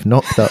me. They've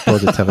knocked that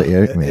positivity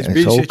out of me.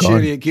 It's all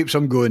gone. It keeps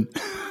them going.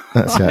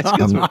 That's it.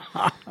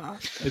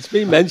 It's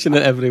been mentioned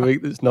every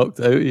week that's knocked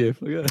it out of you.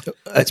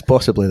 It's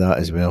possibly that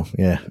as well.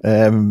 Yeah.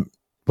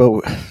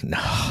 Well,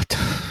 no.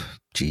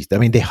 Geez. I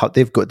mean, they've got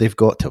to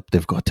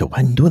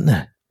win, don't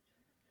they?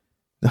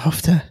 They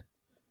have to.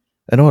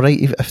 And all right,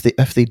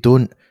 if they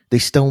don't, they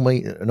still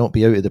might not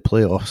be out of the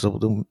playoffs.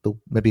 So they'll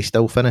maybe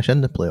still finish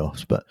in the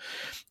playoffs. But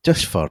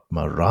just for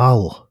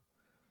morale.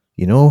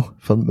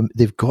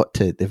 They've got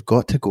to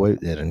go out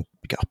there and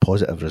get a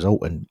positive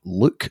result and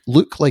look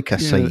like a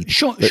side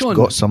that's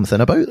got something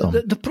about them.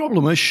 The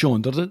problem is,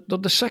 Sean, they're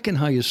the second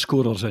highest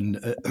scorers in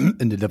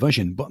the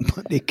division, but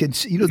they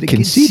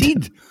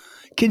concede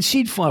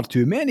far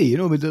too many.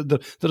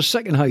 They're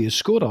second highest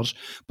scorers,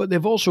 but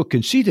they've also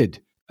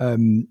conceded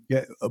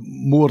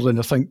more than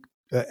I think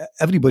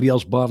everybody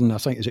else, barring I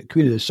think is it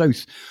Queen of the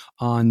South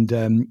and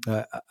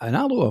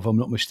Alloa, if I'm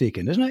not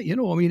mistaken, isn't it?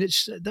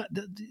 It's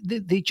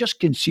they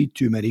just concede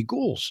too many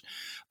goals,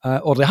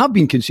 or they have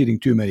been conceding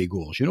too many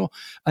goals.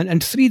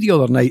 And 3 the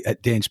other night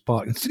at Dens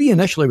Park, and 3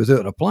 initially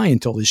without reply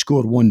until they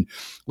scored 1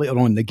 later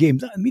on in the game.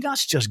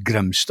 That's just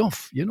grim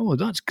stuff.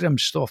 That's grim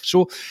stuff.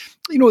 So,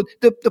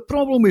 the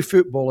problem with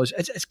football is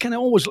it's kind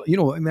of always,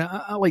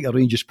 I like a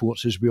range of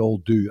sports as we all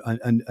do,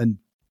 and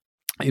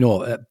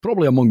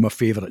probably among my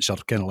favourites are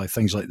kind of like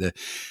things like the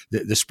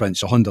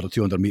sprints, 100 or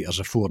 200 metres,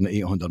 or 400 and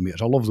 800 metres.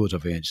 I love those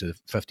events, the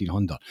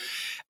 1500.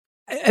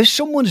 If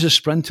someone's a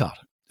sprinter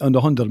on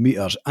the 100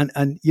 metres and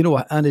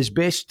his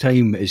best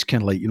time is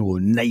kind of like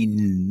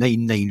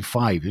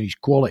 9:995, he's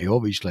quality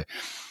obviously,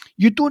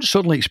 you don't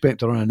suddenly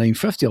expect to run a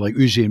 950 like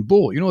Usain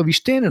Bolt. If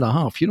he's 10 and a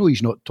half,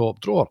 he's not top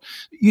drawer.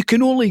 You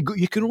can only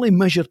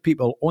measure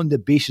people on the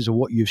basis of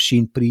what you've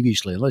seen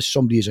previously, unless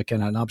somebody is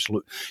an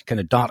absolute kind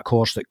of dark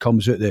horse that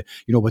comes out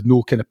with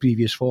no kind of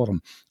previous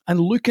form. And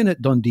looking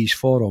at Dundee's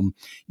form,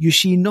 you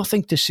see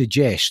nothing to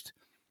suggest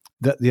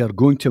that they are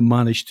going to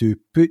manage to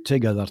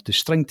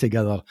string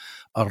together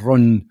a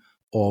run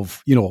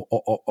of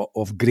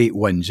great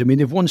wins. I mean,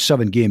 they've won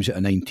 7 games out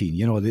of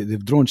 19.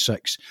 They've drawn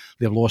 6,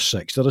 they've lost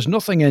 6. There is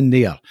nothing in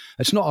there.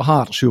 It's not a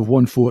Hearts who have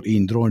won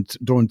 14,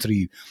 drawn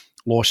 3,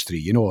 lost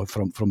 3.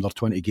 From their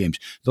 20 games.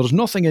 There's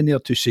nothing in there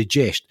to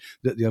suggest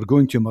that they are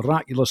going to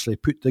miraculously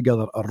put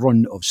together a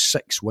run of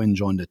 6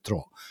 wins on the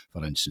trot,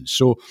 for instance.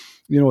 So,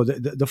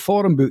 the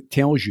form book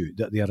tells you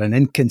that they are an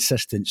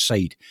inconsistent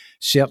side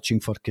searching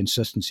for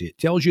consistency. It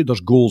tells you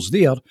there's goals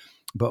there,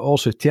 but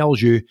also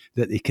tells you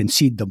that they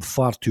concede them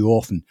far too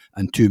often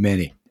and too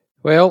many.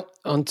 Well,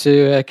 and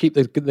to keep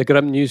the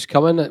grim news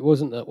coming, it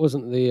wasn't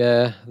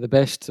the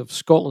best of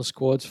Scotland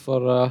squads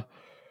with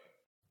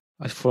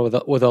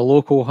a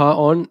local hat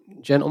on,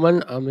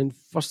 gentlemen. I mean,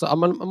 first, I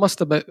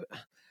must admit,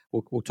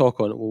 we'll talk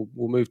on it.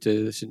 We'll move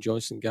to the St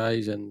Johnstone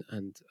guys and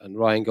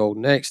Ryan Gauld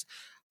next.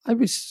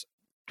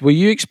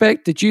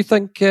 Did you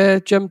think,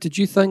 Jim? Did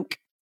you think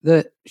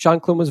that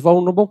Shanklin was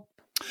vulnerable?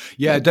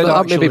 Yeah, I did.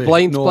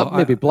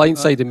 Maybe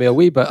blindsided me a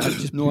wee bit.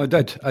 I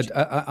did.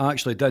 I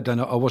actually did, and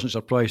I wasn't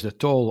surprised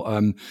at all.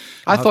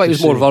 I thought he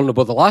was more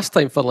vulnerable the last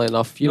time, funnily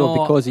enough.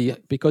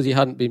 Because he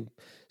hadn't been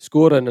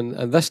scoring,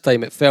 and this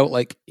time it felt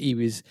like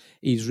he's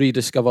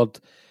rediscovered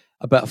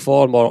a bit of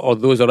form, or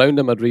those around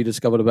him had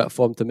rediscovered a bit of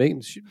form to make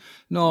him,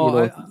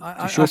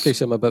 to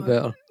showcase him a bit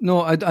better?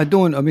 No, I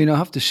don't. I mean, I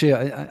have to say,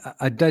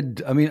 I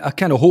did. I mean, I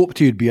kind of hoped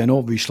he'd be in,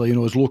 obviously,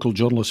 as local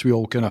journalists, we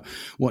all kind of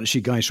want to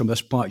see guys from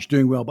this patch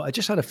doing well, but I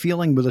just had a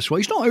feeling with this one,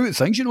 he's not out of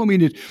things, I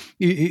mean,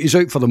 he's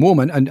out for the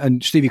moment,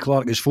 and Stevie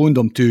Clarke has phoned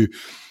him to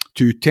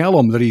tell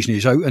him the reason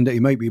he's out and that he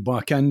might be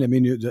back in. I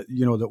mean,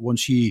 that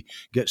once he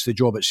gets the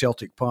job at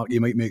Celtic Park, he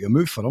might make a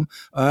move for him.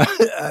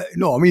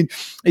 No, I mean,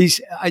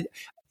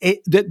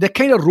 the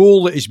kind of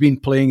role that he's been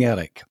playing,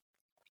 Eric,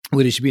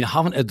 where he's been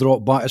having to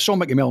drop back. I saw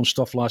Mickey Mellon's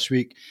stuff last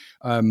week,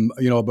 about him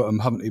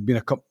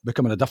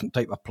becoming a different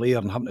type of player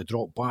and having to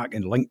drop back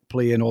and link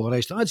play and all the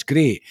rest. That's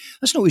great.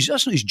 That's not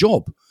his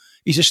job.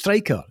 He's a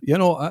striker,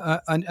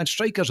 and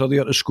strikers are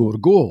there to score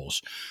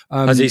goals.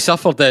 Has he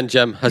suffered then,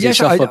 Jim? Has he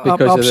suffered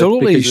because of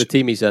the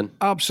team he's in?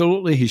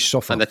 Absolutely, he's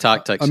suffered. And the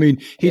tactics. I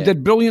mean, he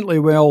did brilliantly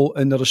well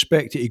in the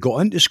respect that he got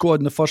into squad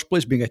in the first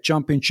place, being a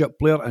championship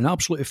player, and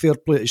absolutely fair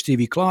play to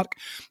Stevie Clarke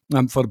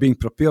for being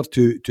prepared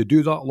to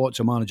do that. Lots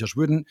of managers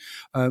wouldn't.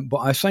 But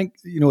I think,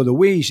 the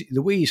way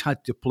he's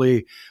had to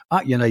play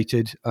at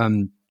United,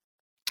 and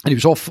he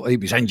was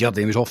injured,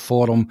 he was off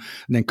form,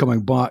 and then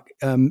coming back,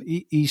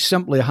 he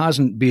simply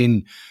hasn't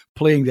been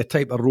playing the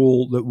type of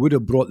role that would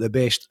have brought the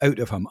best out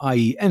of him,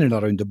 i.e. in and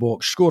around the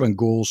box, scoring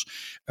goals,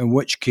 in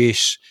which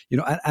case, and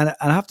I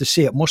have to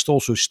say, it must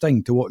also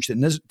sting to watch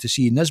to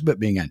see Nisbet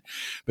being in,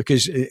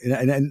 because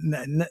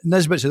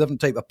Nisbet's a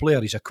different type of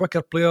player. He's a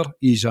quicker player.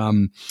 He's,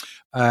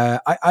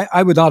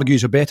 I would argue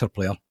he's a better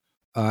player.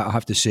 I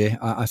have to say,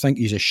 I think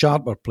he's a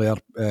sharper player.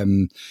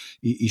 I'm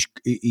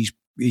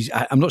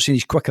not saying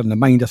he's quicker in the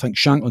mind. I think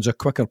Shankland's a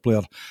quicker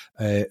player,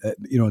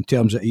 in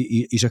terms of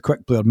he's a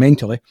quick player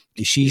mentally.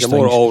 He sees he's things. A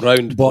more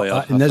all-round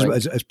player.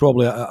 Nisbet is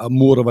probably a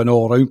more of an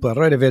all-round player.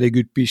 I read a very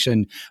good piece,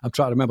 and I'm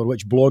trying to remember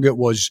which blog it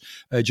was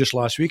just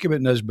last week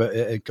about Nisbet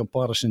in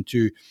comparison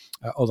to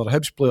other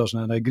Hibs players,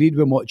 and I agreed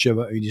with much of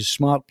it. He's a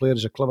smart player,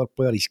 he's a clever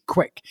player, he's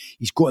quick,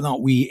 he's got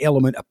that wee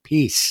element of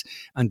pace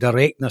and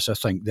directness, I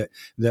think,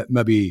 that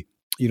maybe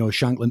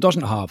Shankland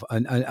doesn't have,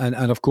 and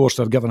of course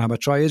they're giving him a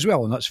try as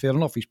well, and that's fair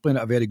enough. He's playing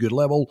at a very good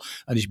level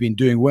and he's been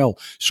doing well.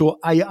 So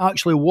I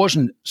actually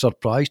wasn't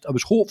surprised. I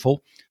was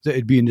hopeful that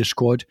he'd be in the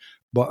squad,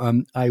 but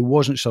I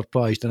wasn't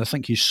surprised, and I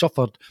think he's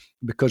suffered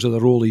because of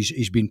the role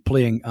he's been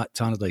playing at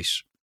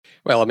Tannadice.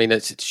 Well, I mean,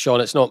 Sean.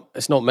 It's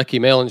not Mickey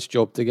Mellon's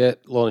job to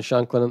get Lawrence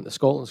Shankland into the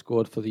Scotland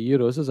squad for the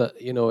Euros, is it?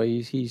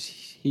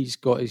 He's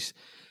got his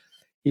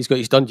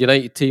Dundee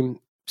United team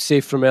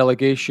safe from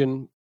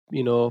relegation.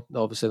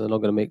 Obviously they're not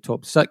going to make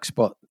top 6,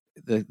 but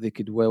they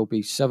could well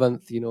be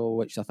 7th,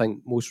 which I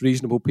think most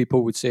reasonable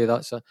people would say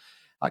that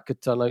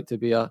could turn out to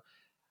be a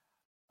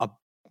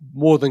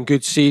more than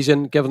good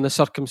season, given the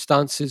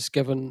circumstances,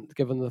 given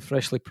the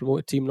freshly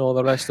promoted team and all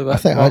the rest of it. I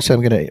think actually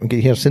I'm going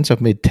to here, since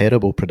I've made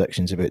terrible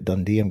predictions about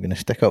Dundee, I'm going to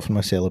stick up for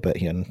myself a bit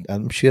here. And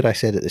I'm sure I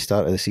said at the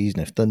start of the season,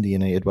 if Dundee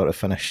United were to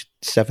finish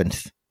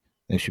 7th,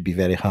 they should be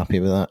very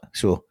happy with that.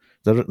 So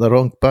they're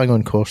bang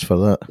on course for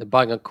that. They're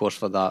bang on course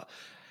for that.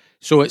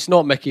 So it's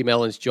not Mickey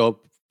Mellon's job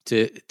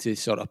to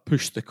sort of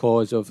push the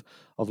cause of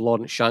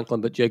Lawrence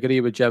Shankland, but do you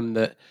agree with Jim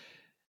that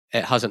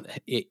it hasn't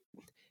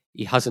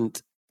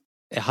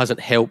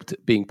helped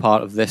being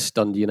part of this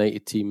Dundee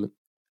United team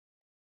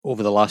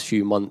over the last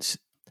few months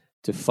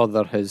to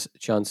further his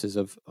chances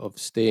of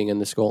staying in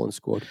the Scotland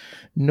squad?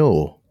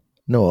 No,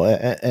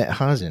 it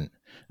hasn't,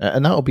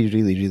 and that'll be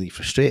really, really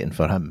frustrating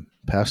for him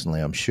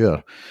personally, I'm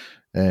sure.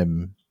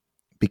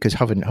 Because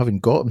having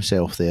got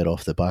himself there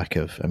off the back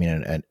of,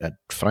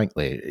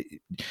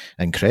 frankly,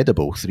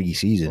 incredible 3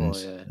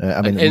 seasons. Oh,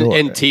 yeah.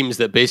 In teams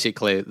that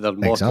basically their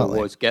motto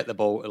was get the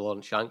ball to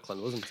Lawrence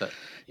Shankland, wasn't it?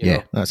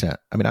 That's it.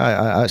 I mean,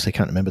 I actually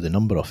can't remember the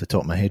number off the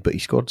top of my head, but he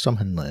scored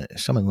something like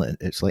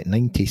it's like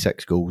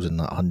 96 goals in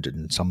that 100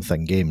 and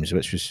something games,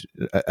 which was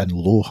in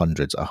low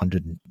hundreds,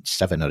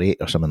 107 or 8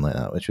 or something like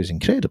that, which was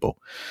incredible.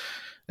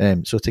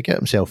 So to get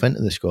himself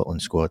into the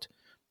Scotland squad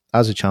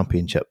as a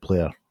championship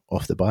player,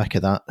 off the back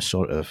of that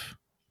sort of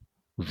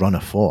run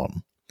of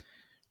form,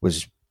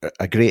 was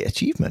a great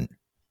achievement.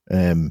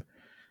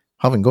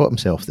 Having got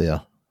himself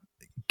there,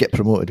 get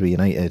promoted with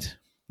United,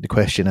 the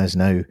question is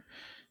now,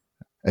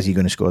 is he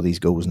going to score these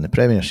goals in the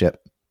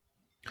Premiership?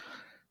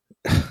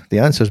 The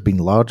answer's been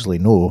largely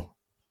no.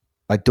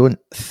 I don't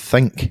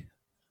think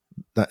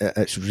that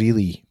it's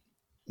really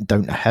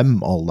down to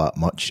him all that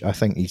much. I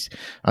think he's,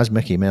 as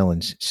Mickey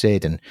Mellon's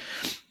said, and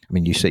I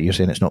mean, you're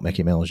saying it's not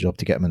Mickey Mellon's job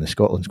to get him in the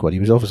Scotland squad. He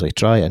was obviously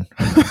trying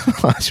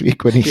last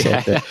week when he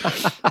said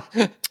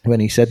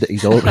that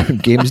he's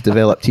all-round games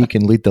developed, he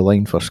can lead the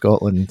line for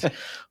Scotland,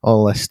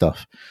 all this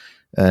stuff.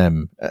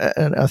 And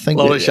I think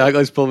Lawrence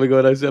Shankland's probably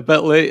going out a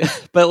bit late,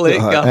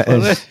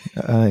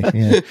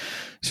 yeah.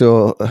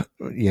 So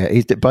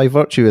by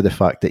virtue of the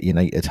fact that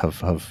United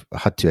have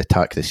had to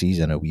attack the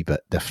season a wee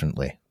bit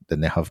differently than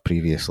they have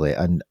previously,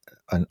 and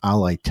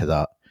allied to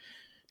that,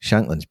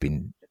 Shankland's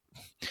been,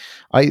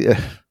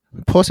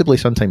 possibly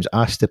sometimes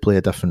asked to play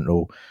a different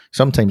role,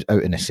 sometimes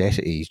out of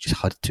necessity he's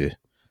just had to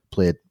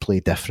play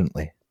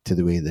differently. to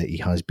the way that he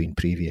has been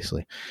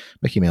previously.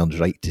 Mickey Mellon's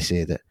right to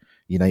say that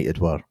United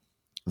were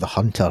the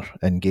hunter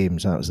in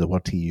games. That was the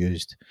word he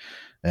used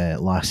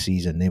last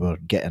season. They were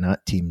getting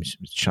at teams.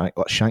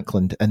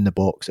 Shankland in the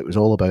box. It was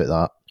all about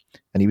that.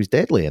 And he was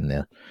deadly in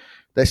there.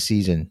 This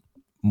season,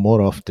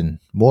 more often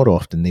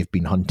they've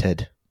been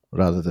hunted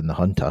rather than the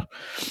hunter.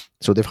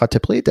 So they've had to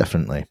play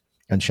differently.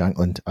 And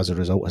Shankland, as a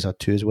result, has had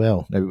to as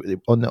well. Now,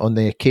 on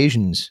the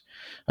occasions,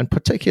 and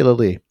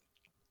particularly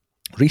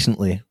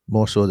recently,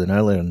 more so than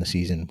earlier in the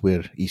season,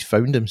 where he's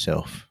found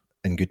himself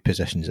in good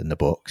positions in the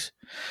box,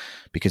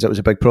 because that was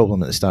a big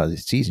problem at the start of the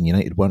season.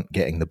 United weren't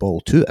getting the ball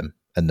to him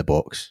in the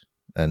box,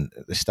 and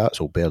the stats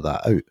will bear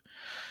that out.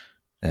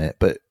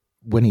 But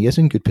when he is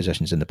in good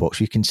positions in the box,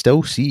 you can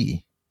still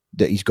see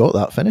that he's got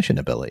that finishing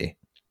ability.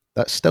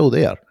 That's still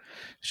there.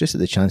 It's just that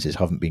the chances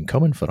haven't been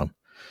coming for him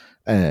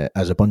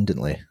as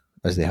abundantly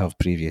as they have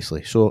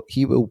previously. So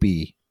he will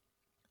be,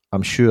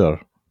 I'm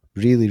sure,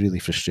 really, really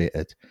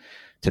frustrated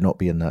to not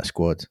be in that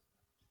squad,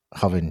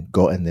 having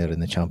got in there in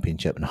the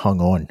Championship and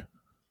hung on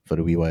for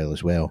a wee while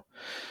as well.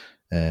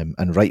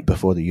 And right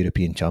before the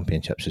European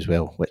Championships as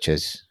well, which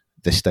is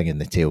the sting in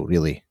the tail,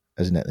 really,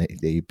 isn't it?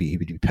 He would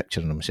be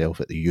picturing himself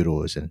at the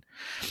Euros, and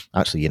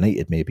actually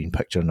United may have been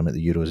picturing him at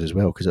the Euros as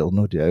well, because it'll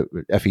no doubt,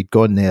 if he'd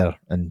gone there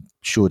and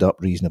showed up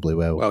reasonably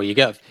well, wouldn't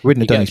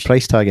have done his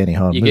price tag any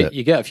harm.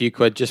 You get a few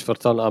quid just for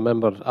turning. I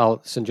remember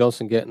St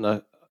Johnstone getting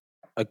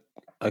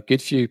a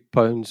good few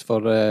pounds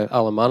for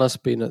Alan Manis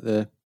being at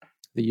the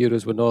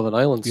Euros with Northern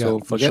Ireland. So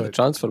forget the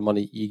transfer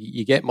money.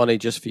 You get money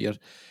just for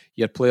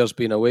your players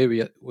being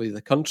away with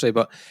the country.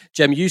 But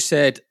Jim, you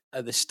said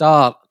at the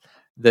start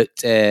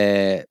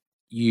that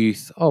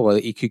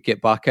he could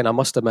get back in. I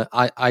must admit,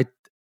 I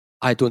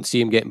don't see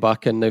him getting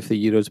back in now for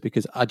the Euros,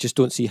 because I just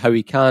don't see how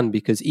he can.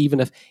 Because even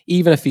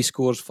if he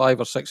scores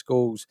 5 or 6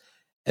 goals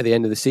at the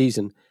end of the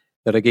season,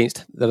 they're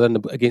against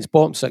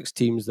bottom 6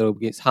 teams. They're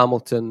against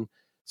Hamilton,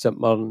 St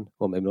Mirren.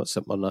 Well, maybe not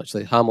St Mirren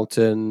actually.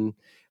 Hamilton,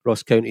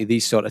 Ross County,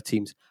 these sort of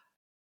teams.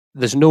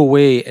 There's no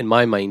way in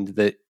my mind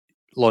that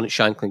Lawrence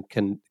Shankland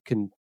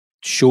can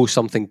show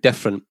something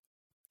different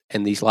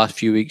in these last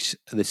few weeks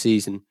of the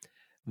season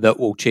that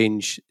will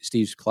change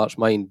Steve Clarke's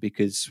mind,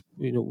 because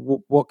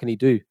what can he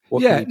do?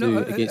 What can he do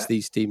against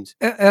these teams?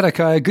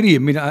 Eric, I agree. I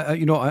mean,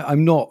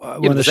 I'm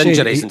not. There's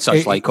injuries and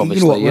such like,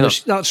 obviously.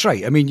 That's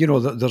right. I mean,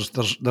 there's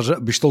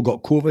we still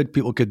got COVID.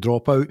 People could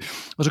drop out.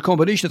 There's a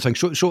combination of things.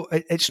 So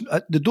it's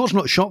the door's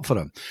not shut for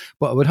him.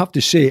 But I would have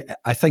to say,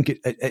 I think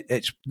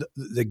it's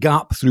the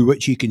gap through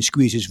which he can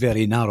squeeze is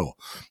very narrow.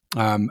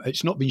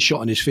 It's not been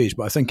shut in his face,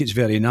 but I think it's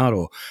very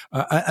narrow,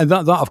 and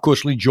that of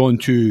course leads on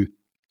to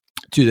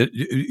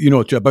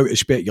about his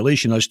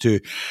speculation as to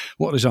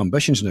what are his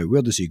ambitions now.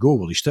 Where does he go?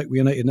 Will he stick with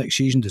United next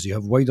season? Does he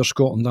have wider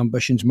Scotland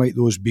ambitions? Might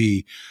those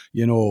be,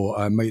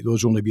 might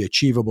those only be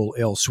achievable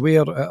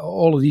elsewhere?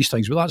 All of these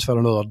things, but that's for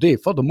another day.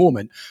 For the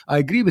moment, I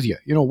agree with you.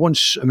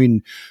 Once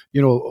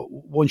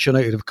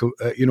United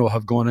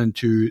have gone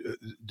into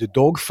the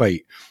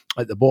dogfight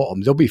at the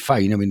bottom, they'll be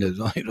fine. I mean, they're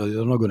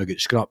not going to get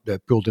scrapped,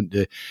 pulled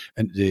into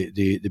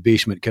the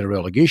basement kind of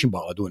relegation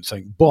battle, I don't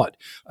think. But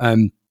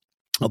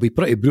it'll be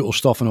pretty brutal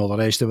stuff and all the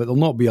rest of it. There'll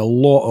not be a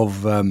lot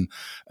of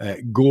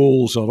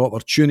goals or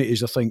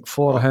opportunities, I think,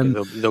 for him.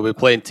 They'll be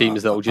playing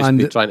teams that will just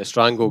be trying to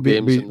strangle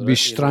games. Be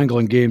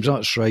strangling games,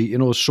 that's right.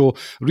 So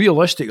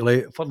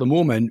realistically, for the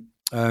moment,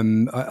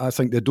 I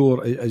think the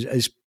door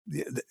is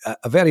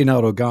a very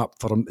narrow gap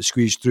for him to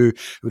squeeze through.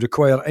 It would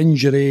require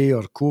injury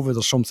or COVID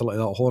or something like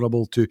that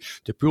horrible to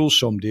pull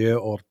somebody out,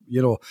 or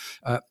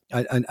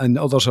and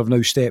others have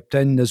now stepped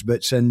in.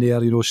 Nisbet's in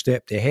there,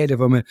 stepped ahead of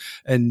him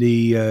in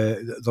the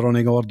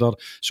running order.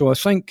 So I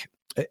think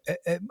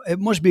it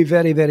must be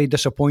very, very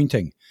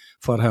disappointing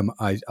for him.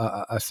 I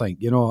think,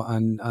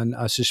 and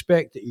I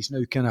suspect that he's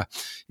now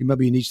he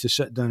maybe needs to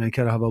sit down and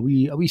kind of have a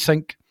wee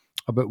think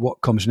about what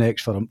comes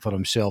next for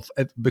himself,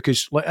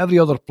 because like every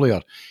other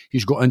player,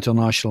 he's got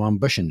international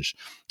ambitions,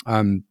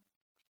 and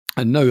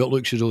now it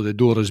looks as though the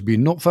door has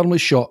been not firmly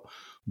shut,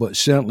 but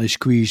certainly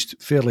squeezed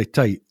fairly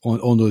tight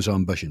on those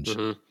ambitions.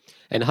 Mm-hmm.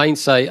 In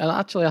hindsight, and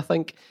actually, I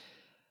think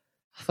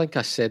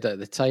I said it at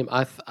the time.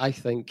 I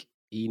think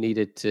he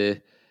needed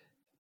to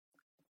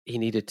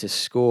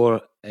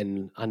score,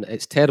 and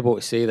it's terrible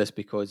to say this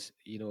because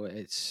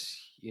it's.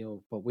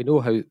 But we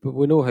know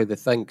how they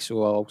think.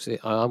 So I'll say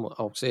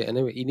it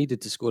anyway. He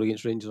needed to score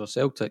against Rangers or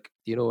Celtic,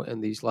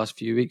 in these last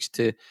few weeks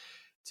to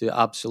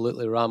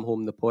absolutely ram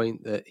home the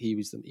point that he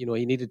was. He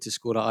needed to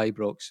score at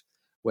Ibrox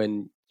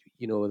when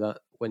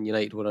when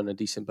United were in a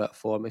decent bit of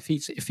form. If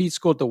he'd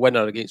scored the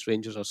winner against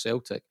Rangers or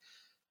Celtic,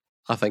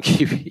 I think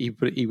he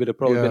would have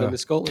probably been in the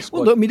Scotland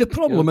squad. Well, I mean, the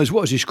problem is,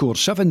 what has he scored?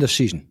 7 this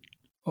season.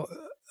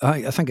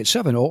 I think it's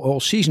 7 all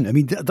season. I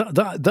mean,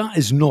 that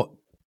is not.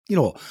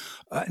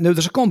 Now,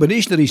 there's a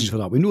combination of reasons for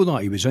that. We know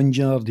that he was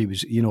injured. He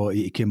was,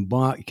 he came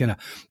back. He kind of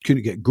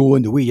couldn't get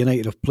going. The way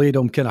United have played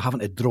him, kind of having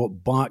to drop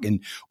back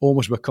and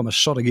almost become a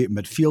surrogate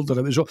midfielder.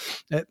 It was,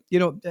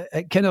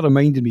 it kind of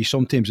reminded me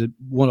sometimes of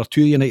one or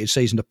two United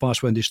sides in the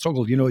past when they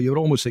struggled. You were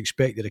almost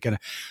expected to kind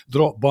of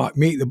drop back,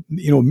 make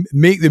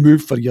the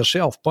move for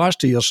yourself, pass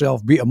to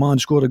yourself, beat a man,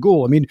 score a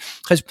goal.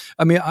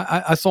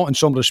 I thought in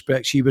some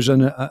respects he was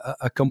in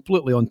a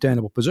completely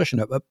untenable position.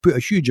 It put a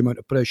huge amount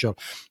of pressure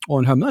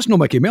on him. That's not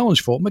Mickey Mellon's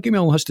fault. Mickey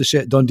Mellon has to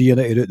set Dundee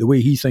United out the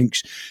way he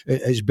thinks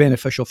is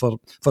beneficial for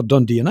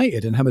Dundee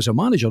United and him as a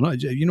manager.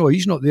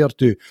 He's not there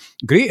to.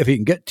 Great if he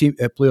can get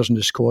players in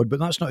the squad, but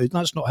that's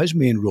not his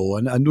main role.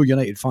 And I know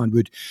United fan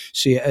would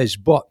say it is,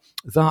 but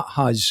that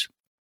has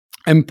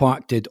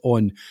impacted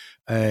on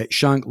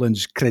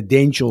Shankland's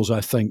credentials,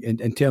 I think,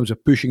 in terms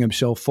of pushing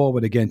himself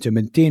forward again to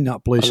maintain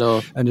that place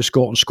in the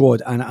Scotland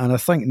squad. And I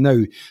think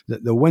now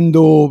that the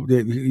window,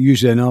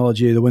 use the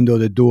analogy, the window of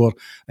the door,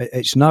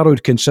 it's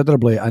narrowed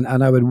considerably. And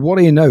I would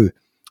worry now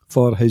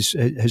for his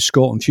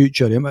Scotland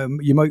future.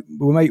 We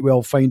might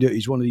well find out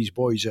he's one of these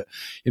boys that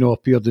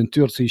appeared in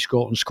 2 or 3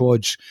 Scotland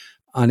squads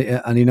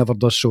and he never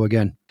does so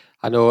again.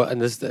 I know,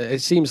 and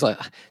it seems like,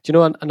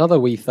 another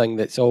wee thing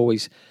that's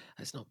always,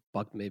 it's not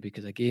bugged me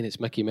because again it's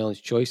Mickey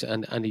Mellon's choice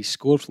and he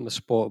scored from the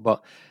spot,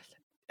 but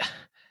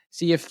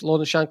see if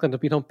Lawrence Shankland had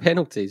been on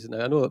penalties.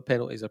 Now I know that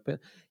penalties are,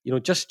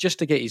 just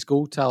to get his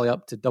goal tally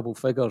up to double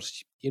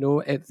figures.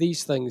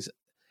 These things,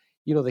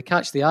 they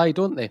catch the eye,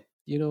 don't they?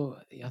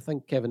 I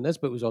think Kevin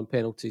Nisbet was on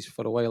penalties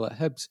for a while at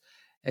Hibs.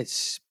 I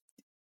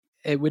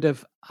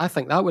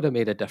think that would have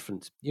made a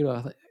difference.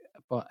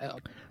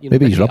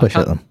 Maybe he's rubbish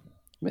at them.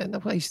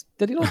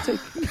 Did he not take?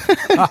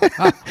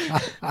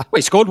 Well,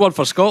 he scored one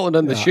for Scotland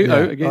in the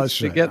shootout against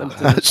to get them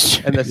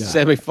in the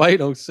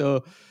semi-final.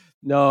 So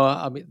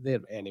no, they're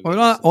anyway.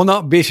 On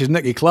that basis,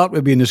 Nicky Clark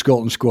would be in the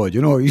Scotland squad.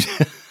 He's.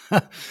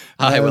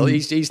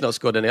 He's not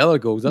scored any other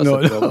goals. That's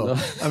the problem.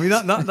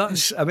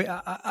 That's.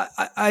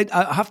 I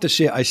have to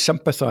say I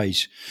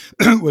sympathise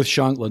with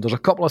Shankland. There's a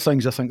couple of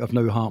things I think have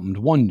now happened.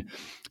 One,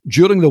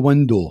 during the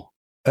window,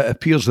 it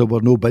appears there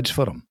were no bids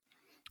for him.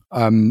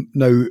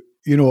 Now,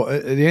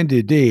 at the end of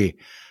the day,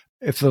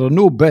 if there are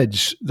no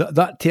bids,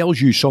 that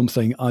tells you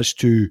something as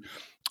to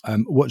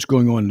what's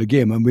going on in the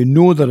game. And we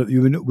know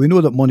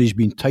that money's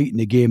been tight in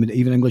the game, and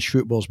even English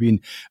football's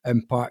been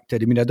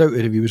impacted. I doubt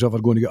if he was ever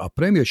going to get a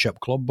Premiership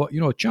club, but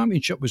a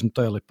Championship was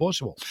entirely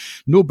possible.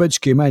 No bids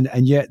came in,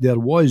 and yet there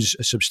was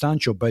a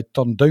substantial bid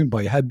turned down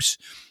by Hibs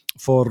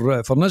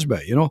for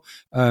Nisbet.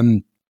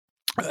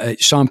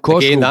 Sam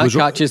Cosgrove again, that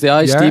catches the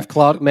eye. Yeah. Steve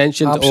Clark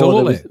mentioned,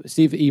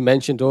 Steve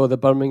mentioned the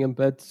Birmingham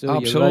bid. So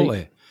absolutely.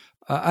 Right.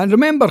 And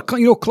remember,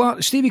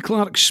 Stevie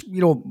Clark's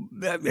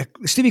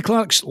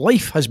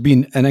life has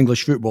been in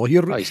English football.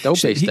 He's still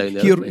based down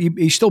there.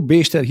 He's still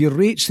based there. He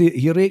rates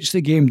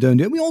the game down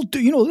there. We all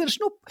do. There's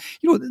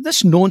no,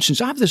 this nonsense.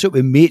 I have this out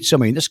with mates.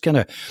 This kind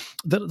of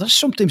there's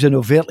sometimes an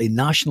overtly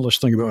nationalist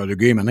thing about the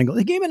game in England.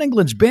 The game in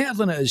England's better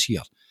than it is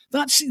here.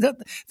 That's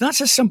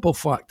a simple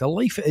fact. The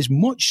life is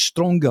much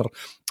stronger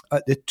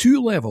at the 2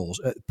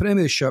 levels, at the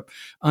Premiership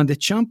and the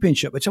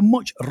Championship. It's a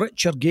much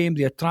richer game.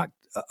 They attract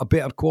a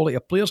better quality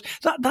of players.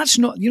 That's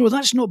not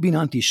being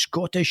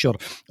anti-Scottish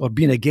or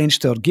being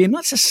against our game.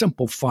 That's a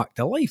simple fact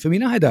of life. I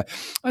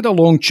had a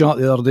long chat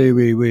the other day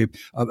with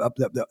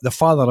the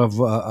father of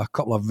a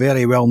couple of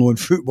very well-known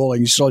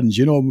footballing sons,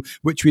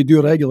 which we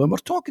do regularly. And we're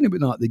talking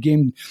about that,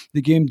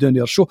 the game down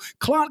there. So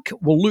Clark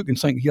will look and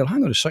think, here,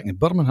 hang on a second,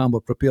 Birmingham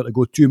were prepared to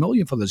go 2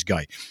 million for this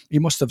guy. He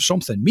must have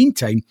something.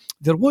 Meantime,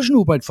 there was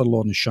no bid for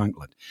Lawrence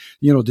Shankland,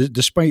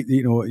 despite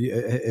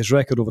his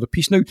record over the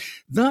piece. Now,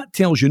 that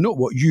tells you not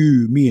what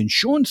you, me and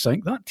Sean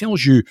think, that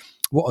tells you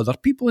what other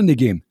people in the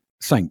game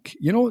think,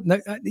 now,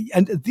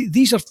 and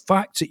these are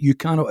facts that you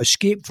cannot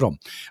escape from.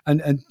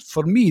 And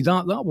for me,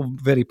 that will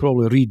very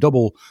probably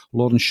redouble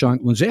Lawrence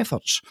Shankland's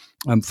efforts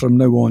from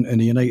now on in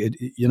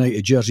the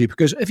United jersey,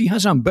 because if he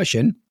has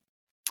ambition,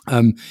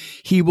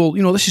 he will,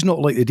 this is not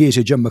like the days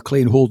of Jim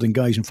McLean holding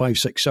guys in 5,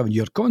 6, 7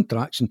 year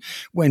contracts. And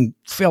when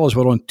fellas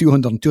were on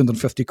 200 and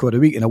 250 quid a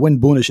week and a win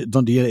bonus at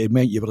Dundee United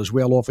meant you were as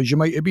well off as you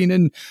might have been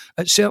in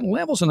at certain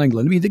levels in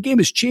England. The game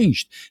has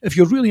changed. If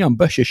you're really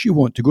ambitious, you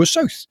want to go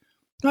south.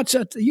 That's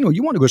it. You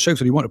want to go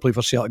south or you want to play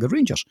for Celtic or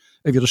Rangers.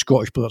 If you're a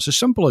Scottish player, it's as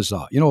simple as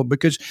that,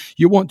 because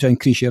you want to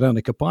increase your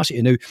earning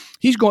capacity. Now,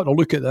 he's got to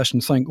look at this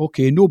and think,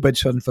 okay, no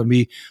bids for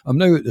me. I'm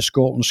now at the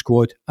Scotland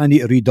squad. I need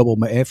to redouble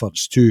my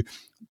efforts to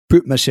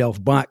put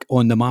myself back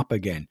on the map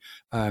again.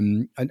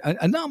 And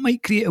that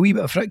might create a wee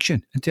bit of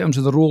friction in terms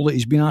of the role that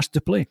he's been asked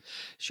to play.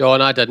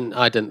 Sean, I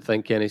didn't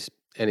think any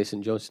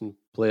St Johnstone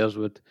players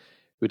would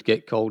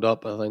get called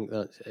up. I think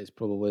that it's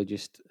probably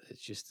just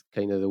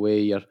kind of the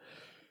way you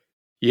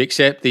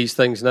accept these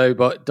things now,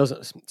 but it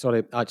doesn't.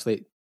 Sorry,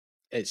 actually,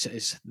 it's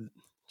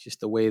just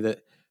the way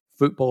that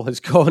football has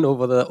gone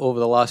over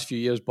the last few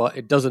years. But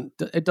it doesn't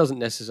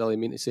necessarily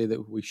mean to say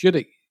that we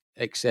should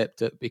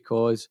accept it,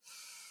 because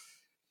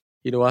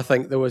I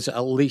think there was at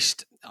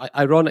least,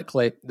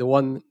 ironically,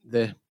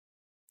 the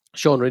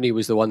Sean Rooney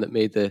was the one that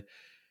made the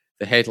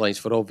headlines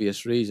for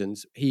obvious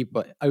reasons.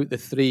 But out the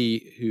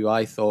three who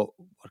I thought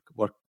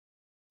were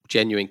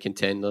genuine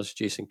contenders,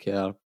 Jason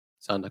Kerr,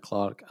 Zander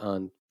Clark,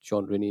 and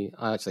Sean Rooney,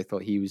 I actually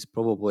thought he was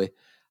probably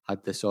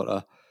had the sort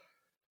of,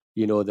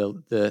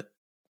 the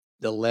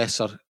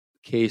lesser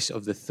case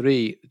of the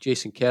three.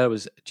 Jason Kerr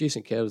was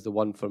the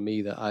one for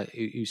me that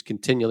who's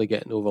continually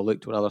getting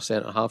overlooked when other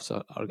centre halves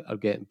are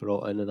getting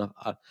brought in. And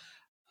I've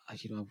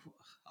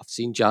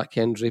seen Jack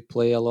Hendry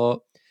play a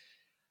lot.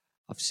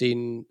 I've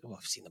seen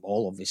them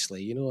all,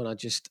 obviously, and I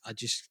just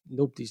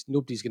nobody's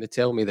going to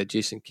tell me that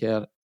Jason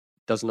Kerr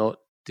does not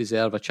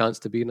deserve a chance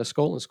to be in a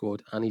Scotland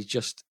squad, and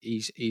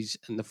he's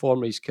in the form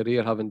of his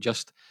career, having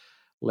just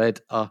led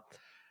a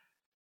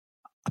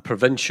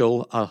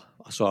provincial, a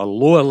sort of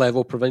lower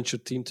level provincial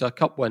team to a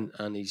cup win,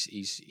 and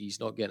he's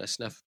not getting a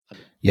sniff.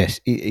 Yes,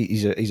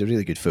 he's a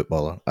really good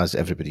footballer, as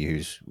everybody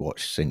who's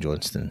watched St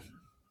Johnstone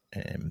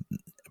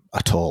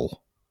at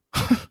all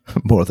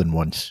more than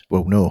once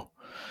will know.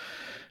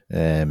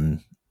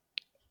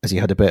 Has he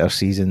had a better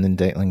season than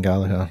Declan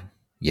Gallagher?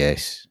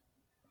 Yes.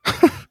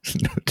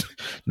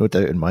 No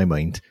doubt in my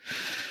mind.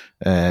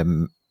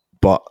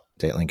 But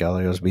Declan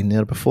Gallagher's been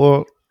there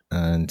before,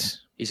 and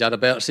he's had a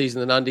better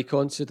season than Andy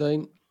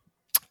Considine.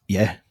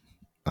 Yeah,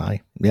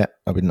 I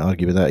wouldn't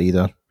argue with that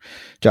either.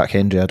 Jack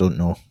Hendry, I don't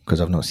know,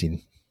 because I've not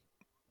seen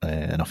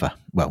enough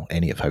of,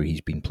 any of how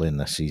he's been playing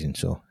this season.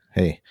 So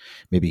hey,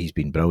 maybe he's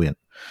been brilliant.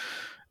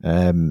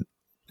 The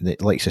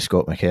likes of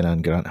Scott McKenna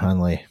and Grant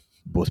Hanley,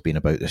 both been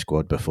about the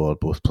squad before,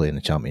 both playing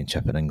the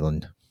Championship in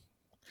England.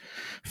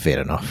 Fair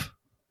enough.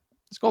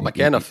 Scott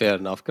McKenna, fair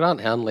enough. Grant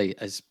Hanley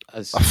has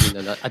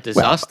been a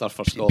disaster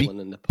for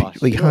Scotland in the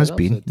past. He has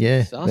been,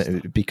 yeah.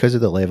 Because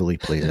of the level he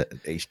plays at,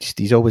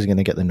 he's always going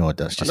to get the nod.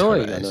 That's just how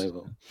it is. I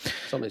know.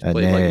 Somebody's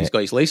playing like he's got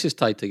his laces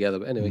tied together.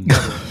 But anyway.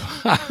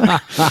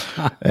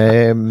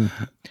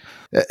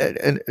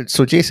 And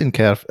so Jason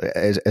Kerr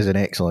is an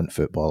excellent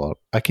footballer.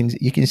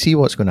 You can see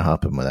what's going to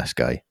happen with this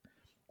guy,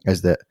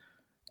 is that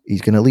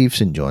he's going to leave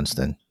St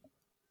Johnstone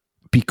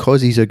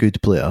because he's a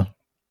good player.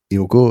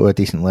 He'll go to a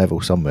decent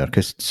level somewhere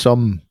because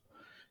some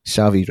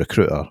savvy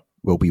recruiter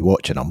will be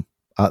watching him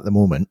at the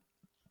moment.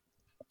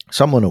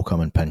 Someone will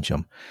come and pinch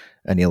him,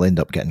 and he'll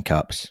end up getting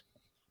caps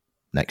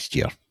next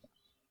year,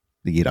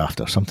 the year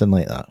after, something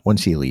like that.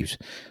 Once he leaves,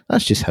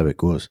 that's just how it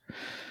goes.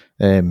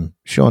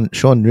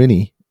 Sean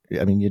Rooney,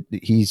 I mean,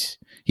 he's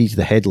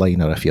the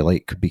headliner, if you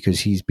like,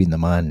 because he's been the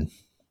man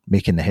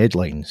making the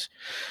headlines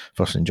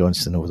for St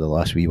Johnstone over the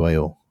last wee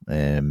while.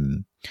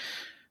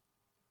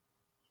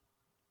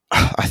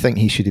 I think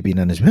he should have been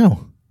in as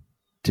well,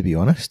 to be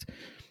honest.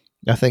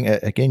 I think,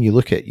 again, you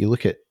look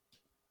at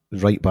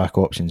right back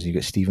options. You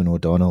got Stephen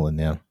O'Donnell in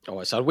there. Oh,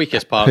 it's our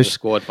weakest part of the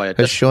squad by a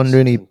distance. Has Sean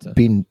Rooney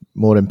been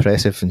more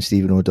impressive than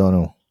Stephen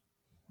O'Donnell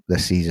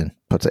this season?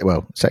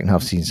 Well, second half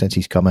of the season, since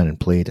he's come in and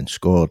played and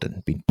scored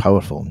and been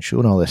powerful and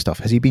shown all this stuff.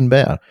 Has he been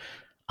better?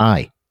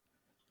 Aye,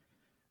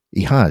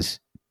 he has.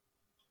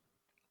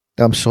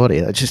 I'm sorry.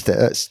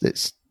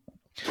 It's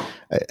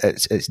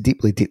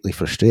deeply, deeply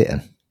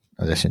frustrating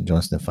as a St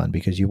Johnstone fan,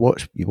 because you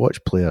watch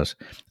players,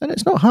 and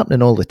it's not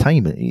happening all the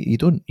time. You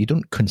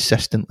don't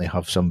consistently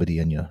have somebody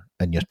in your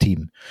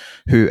team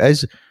who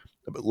is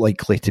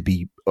likely to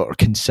be or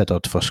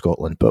considered for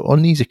Scotland. But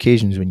on these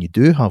occasions when you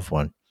do have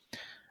one,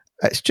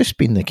 it's just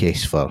been the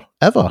case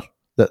forever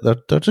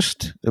that they're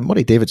just,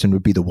 Murray Davidson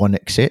would be the one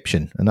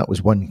exception, and that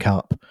was one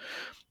cap.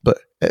 But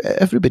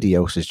everybody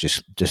else is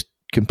just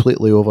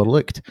completely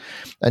overlooked.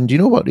 And you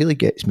know what really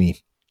gets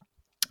me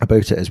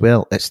about it as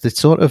well? It's the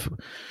sort of,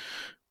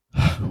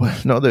 well,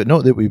 not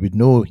that we would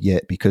know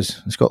yet,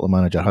 because the Scotland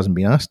manager hasn't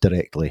been asked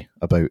directly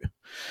about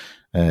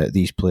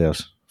these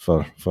players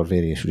for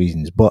various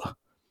reasons. But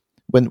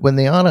when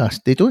they are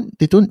asked, they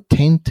don't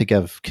tend to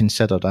give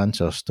considered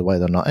answers to why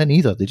they're not in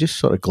either. They just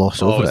sort of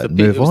gloss over it and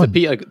move on.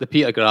 The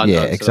Peter Grant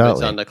answer.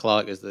 Exactly. Zander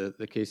Clark is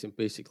the case, and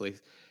basically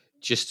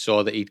just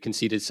saw that he'd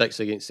conceded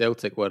 6 against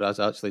Celtic, whereas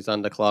actually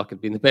Zander Clark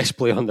had been the best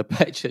player on the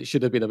pitch. It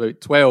should have been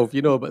about 12,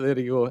 but there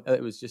you go.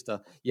 It was just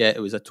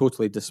it was a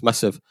totally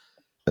dismissive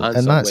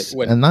answer. And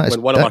when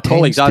one of our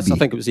colleagues asked, I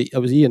think it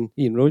was Ian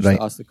Roach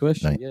that asked the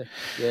question. Right.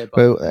 Yeah.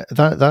 Well,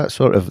 that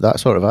sort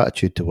of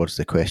attitude towards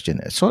the question,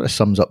 it sort of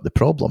sums up the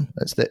problem.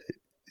 It's that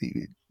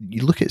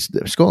you look at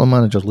the Scotland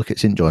managers, look at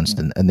St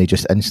Johnstone, and they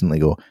just instantly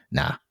go,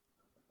 nah,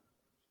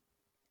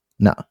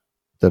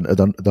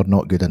 they're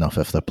not good enough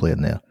if they're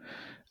playing there.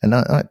 And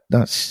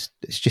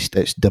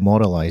it's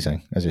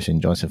demoralising as a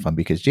St Johnstone fan,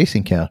 because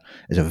Jason Kerr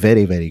is a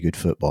very, very good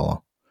footballer.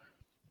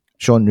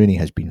 Sean Rooney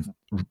has been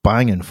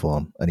banging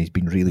form, and he's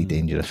been really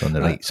dangerous on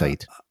the right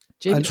side.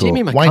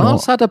 Jamie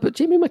McCart's had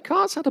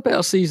a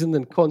better season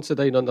than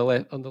Considine on the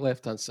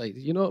left hand side.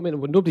 You know what I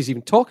mean? When nobody's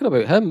even talking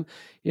about him,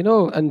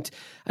 and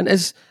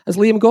has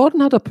Liam Gordon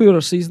had a poorer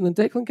season than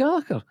Declan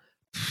Gallagher?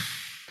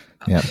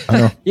 Yeah,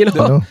 I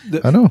know.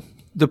 I know.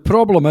 The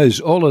problem is,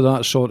 all of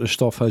that sort of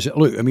stuff has...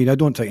 Look, I mean, I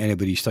don't think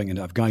anybody's thinking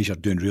that if guys are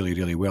doing really,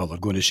 really well, they're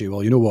going to say,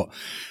 well, you know what,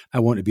 I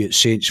want to be at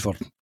Saints for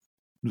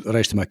the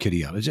rest of my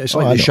career. It's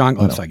like the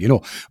Shankland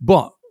thing,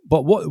 But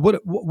But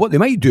what they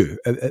might do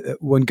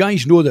when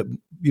guys know that,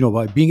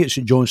 by being at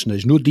St Johnstone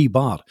there's no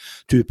debar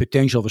to the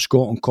potential of a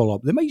Scotland call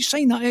up, they might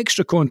sign that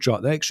extra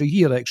contract, the extra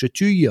year, the extra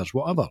 2 years,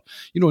 whatever.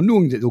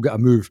 Knowing that they'll get a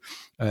move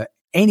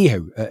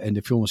anyhow in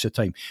the fullness of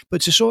time. But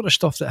it's the sort of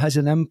stuff that has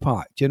an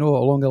impact,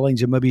 along the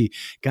lines of maybe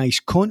guys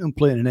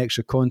contemplating an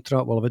extra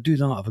contract. Well, if I do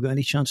that, have I got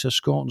any chance of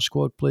Scotland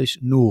squad place?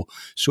 No.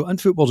 So,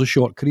 and football's a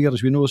short career,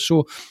 as we know,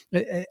 so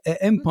it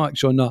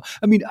impacts on that.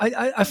 I mean,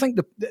 I think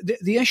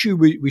the issue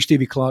with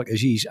Stevie Clarke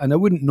is and I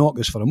wouldn't knock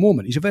this for a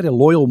moment, he's a very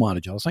loyal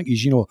manager. I think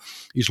he's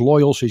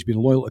loyal, so he's been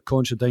loyal to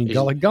Considine.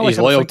 Gallagher, he's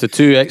loyal to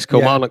two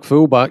ex-Kilmarnock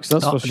fullbacks,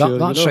 that's for sure.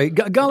 That's right.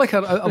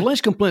 Gallagher, I've less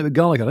complaint with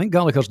Gallagher. I think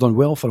Gallagher's done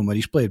well for him when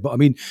he's played, but I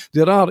mean,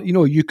 there are,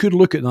 you could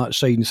look at that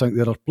side and think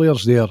there are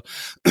players there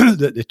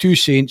that the two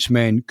Saints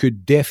men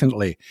could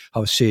definitely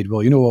have said,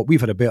 well, you know what,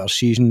 we've had a better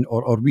season,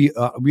 or we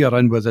are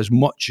in with as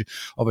much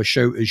of a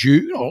shout as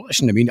you.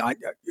 Listen, I mean,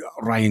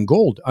 Ryan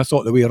Gold. I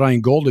thought the way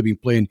Ryan Gold had been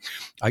playing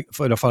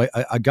for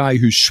a guy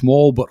who's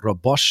small but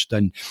robust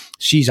and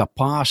sees a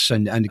pass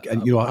and I'd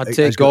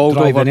take Gold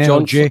over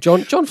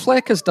John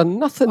Fleck has done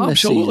nothing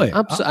Absolutely.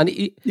 this season. And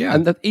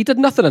he did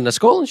nothing in the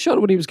Scotland shirt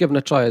when he was given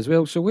a try as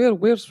well. So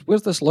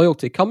where's this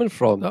loyalty coming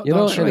from?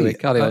 Anyway, right.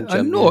 Carry on,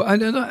 Jim.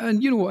 And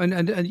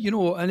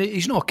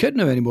he's not kidding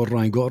now anymore,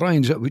 Ryan Gold.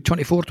 Ryan's at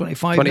 24,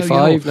 25 now, I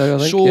think.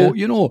 So,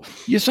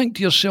 you think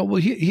to yourself,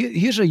 well,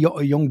 here's a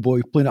young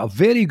boy playing at a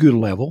very good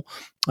level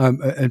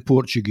in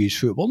Portuguese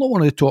football. Not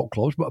one of the top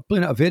clubs, but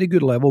playing at a very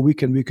good level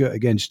week in, week out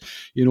against,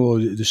 the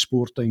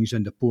Sportings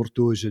and the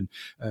Portos and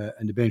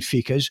the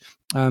Benficas.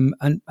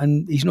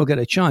 And he's not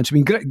getting a chance. I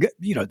mean,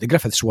 the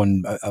Griffiths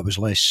one, I was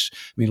less. I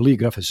mean, Lee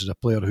Griffiths is a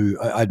player who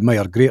I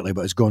admire greatly,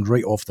 but has gone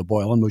right off the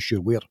boil. I'm not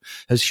sure where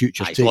his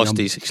future's taken him.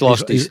 He's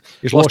lost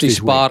his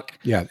spark.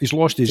 Yeah, he's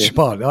lost his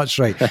spark. That's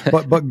right.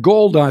 But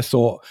Gold, I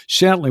thought,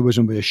 certainly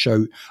wasn't with a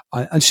shout,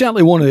 and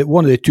certainly one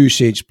of the two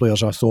Saints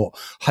players I thought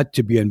had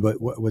to be in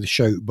with a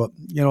shout. But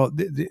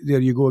there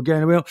you go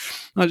again. Well,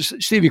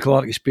 Stevie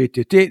Clarke is paid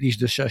to take these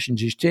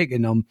decisions. He's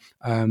taking them,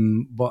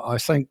 but I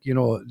think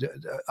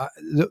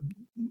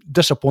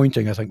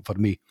disappointing, I think, for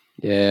me.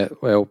 Yeah,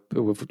 well,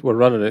 we're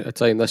running out of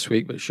time this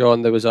week, but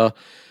Sean, there was a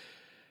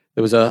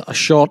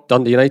short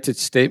Dundee United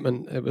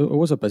statement. It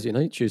was a busy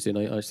night, Tuesday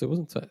night, actually,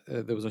 wasn't it?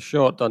 There was a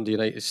short Dundee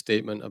United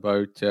statement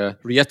about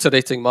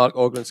reiterating Mark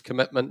Ogren's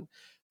commitment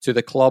to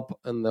the club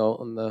on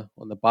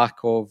the back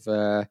of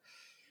the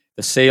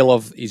sale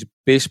of his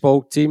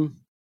baseball team.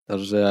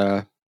 There's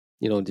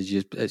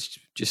it's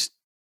just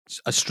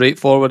as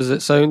straightforward as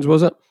it sounds,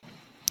 was it?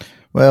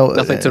 Well,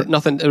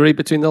 nothing to read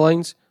between the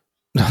lines.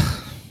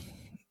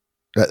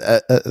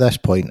 At this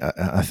point,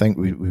 I think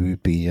we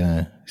would be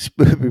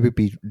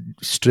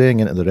straying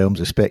into the realms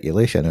of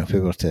speculation if we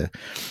were to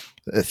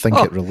think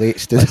it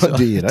relates to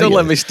Dundee United. Don't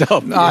let me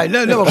stop. I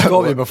never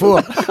stopped me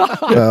before.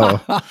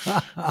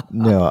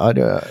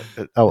 No,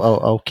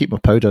 I'll keep my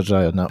powder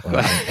dry on that one.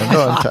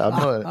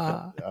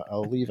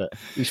 I'll leave it.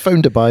 He's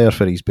found a buyer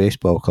for his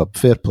baseball club.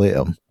 Fair play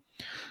to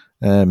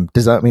him.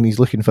 Does that mean he's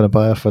looking for a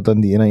buyer for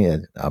Dundee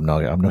United? I'm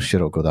not sure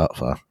it'll go that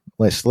far.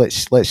 Let's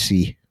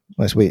see.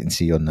 Let's wait and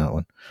see on that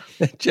one.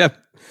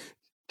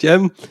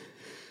 Jim,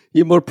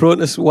 you more prone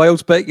to wild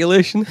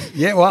speculation?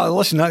 Yeah, well,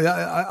 listen,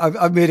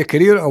 I've made a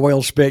career out of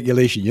wild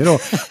speculation.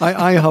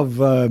 I have.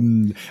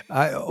 Didn't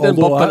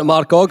bump into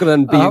Mark Ogren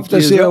and BMT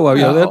as well while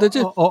you were there, did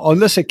you? On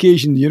this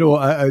occasion,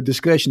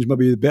 discretion's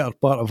maybe the better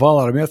part of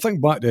valor. I mean, I think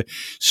back to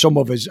some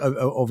of his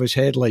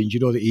headlines.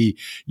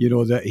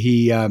 That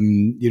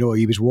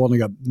he was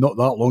warning up not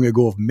that long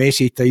ago of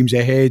messy times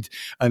ahead,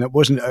 and it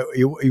wasn't.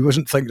 He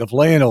wasn't thinking of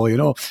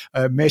Lionel.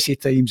 Messy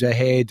times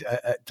ahead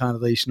at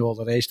Tannadice and all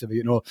the rest of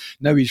it.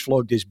 Now he's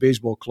flogged his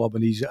baseball club,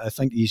 and I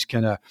think he's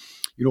kind of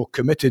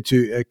committed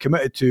to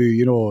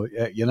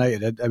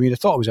United. I mean, I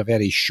thought it was a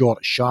very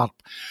short,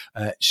 sharp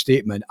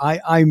statement.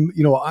 My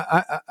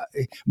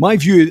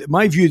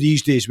view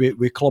these days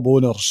with club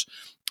owners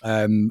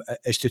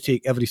is to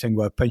take everything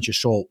with a pinch of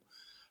salt.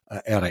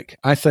 Eric,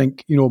 I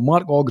think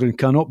Mark Ogren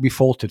cannot be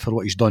faulted for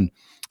what he's done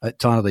at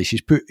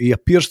Tannadice. He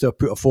appears to have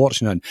put a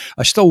fortune in.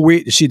 I still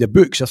wait to see the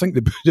books. I think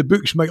the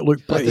books might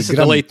look pretty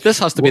grim. This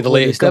has to be the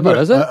latest ever,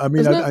 is it? I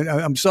mean,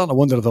 I'm starting to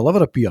wonder if they'll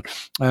ever appear.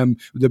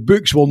 The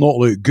books will not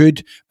look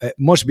good. It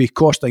must be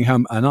costing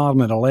him an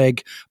arm and a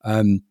leg.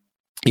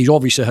 He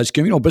obviously has,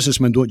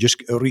 businessmen don't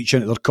just reach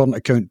into their current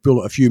account, pull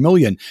out a few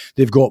million.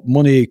 They've got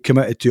money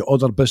committed to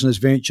other business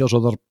ventures,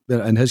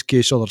 in his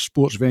case, other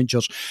sports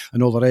ventures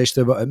and all the rest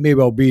of it. It may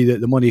well be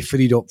that the money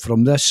freed up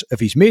from this,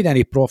 if he's made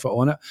any profit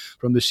on it,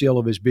 from the sale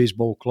of his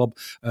baseball club,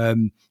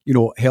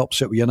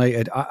 helps it with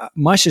United.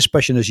 My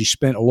suspicion is he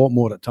spent a lot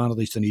more at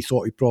Tannadice than he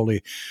thought he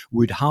probably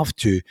would have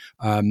to.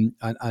 And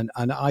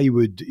I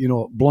would,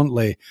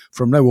 bluntly,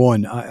 from now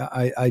on,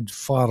 I'd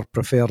far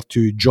prefer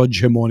to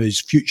judge him on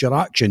his future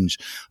actions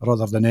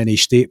rather than any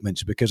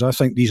statements, because I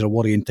think these are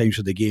worrying times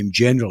for the game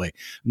generally,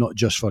 not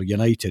just for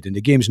United. And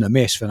the game's in a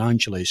mess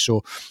financially.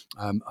 So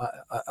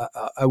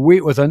I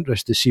wait with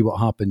interest to see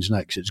what happens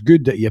next. It's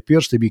good that he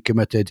appears to be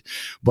committed,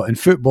 but in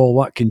football,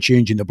 that can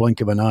change in the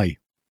blink of an eye.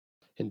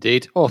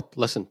 Indeed. Oh,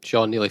 listen,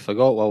 Sean nearly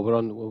forgot while we're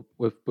on.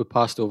 We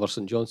passed over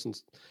St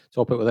Johnstone's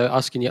topic without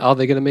asking you, are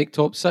they going to make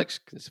top 6?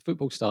 It's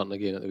football starting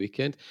again at the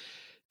weekend.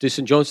 Do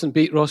St Johnstone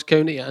beat Ross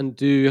County, and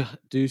do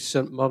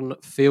St Mirren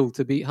fail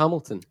to beat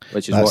Hamilton,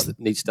 which is what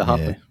needs to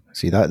happen? Yeah.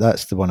 See,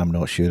 that's the one I'm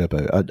not sure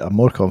about. I'm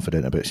more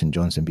confident about St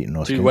Johnstone beating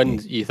Ross County. 2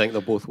 wins, you think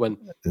they'll both win?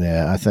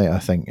 Yeah, I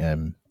think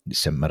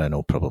St Mirren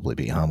will probably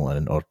beat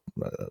Hamilton, or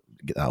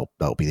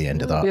that'll be the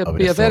end of that.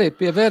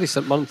 Be a very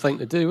St Mirren thing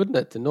to do, wouldn't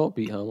it, to not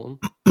beat Hamilton?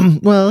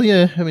 Well,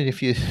 yeah. I mean,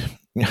 if you,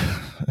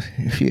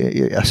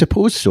 I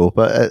suppose so.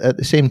 But at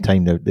the same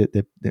time,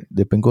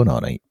 they've been going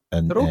all right.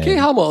 And they're okay,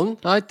 Hamilton.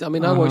 I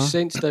mean, I watched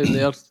Saints down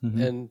there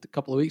a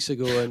couple of weeks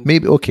ago, and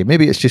maybe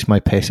it's just my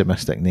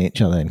pessimistic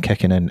nature then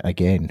kicking in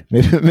again.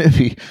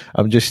 Maybe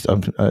I'm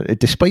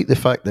despite the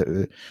fact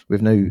that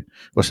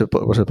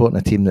we're supporting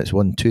a team that's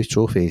won 2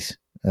 trophies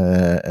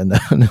in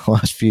the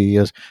last few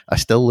years, I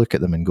still look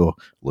at them and go,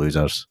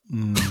 losers.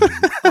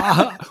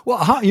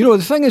 Well,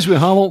 the thing is with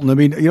Hamilton, I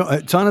mean,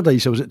 at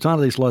Tannadice, I was at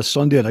Tannadice last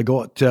Sunday, and I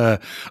got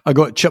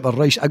Chipper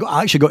Rice.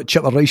 I actually got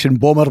Chipper Rice and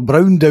Bomber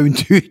Brown down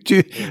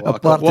to a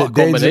part of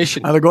the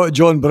and I got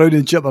John Brown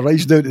and Chipper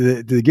Rice down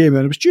to the game,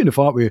 and I was chewing the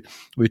fat with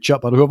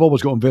Chipper, who I've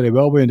always gotten very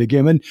well with in the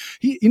game. And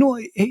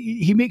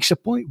he makes a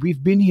point.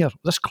 We've been here.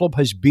 This club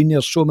has been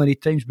here so many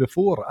times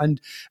before,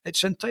 and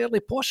it's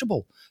entirely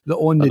possible that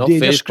on the day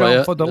they're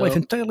scrapped for their life,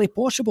 entirely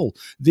possible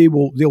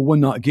they'll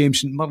win that game.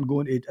 St Mirren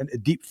going into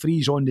deep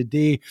freeze on the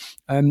day.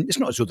 It's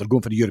not as though they're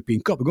going for the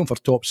European Cup. They're going for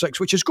top 6,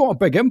 which has got a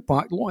big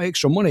impact, a lot of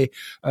extra money.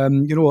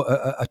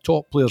 A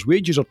top player's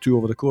wages or 2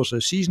 over the course of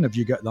the season if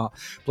you get that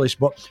place.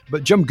 But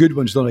Jim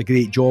Goodwin's done a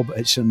great job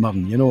at St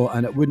Mirren,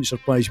 and it wouldn't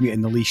surprise me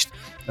in the least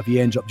if he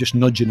ends up just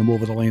nudging them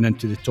over the line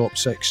into the top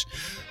 6.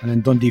 And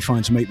then Dundee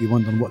fans might be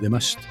wondering what they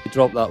missed. He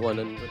dropped that one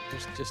and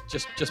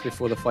just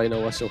before the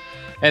final whistle.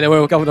 Anyway,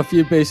 we've covered a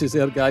few bases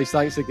there, guys.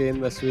 Thanks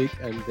again this week,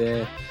 and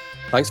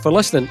thanks for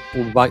listening.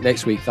 We'll be back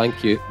next week.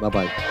 Thank you.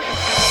 Bye-bye.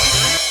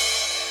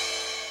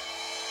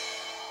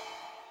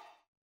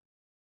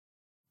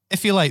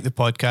 If you like the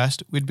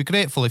podcast, we'd be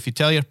grateful if you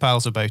tell your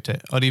pals about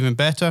it, or even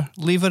better,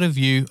 leave a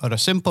review or a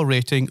simple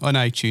rating on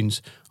iTunes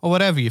or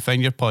wherever you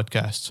find your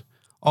podcasts.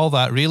 All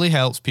that really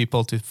helps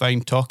people to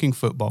find Talking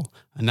Football,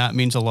 and that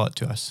means a lot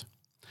to us.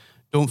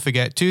 Don't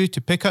forget to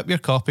pick up your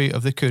copy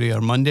of The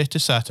Courier Monday to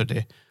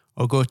Saturday,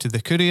 or go to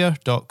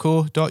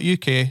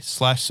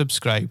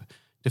thecourier.co.uk/subscribe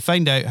to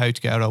find out how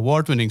to get our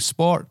award-winning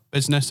sport,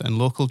 business and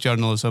local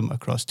journalism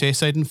across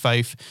Tayside and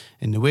Fife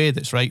in the way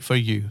that's right for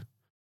you.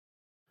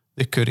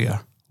 The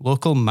Courier.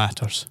 Local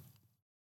matters.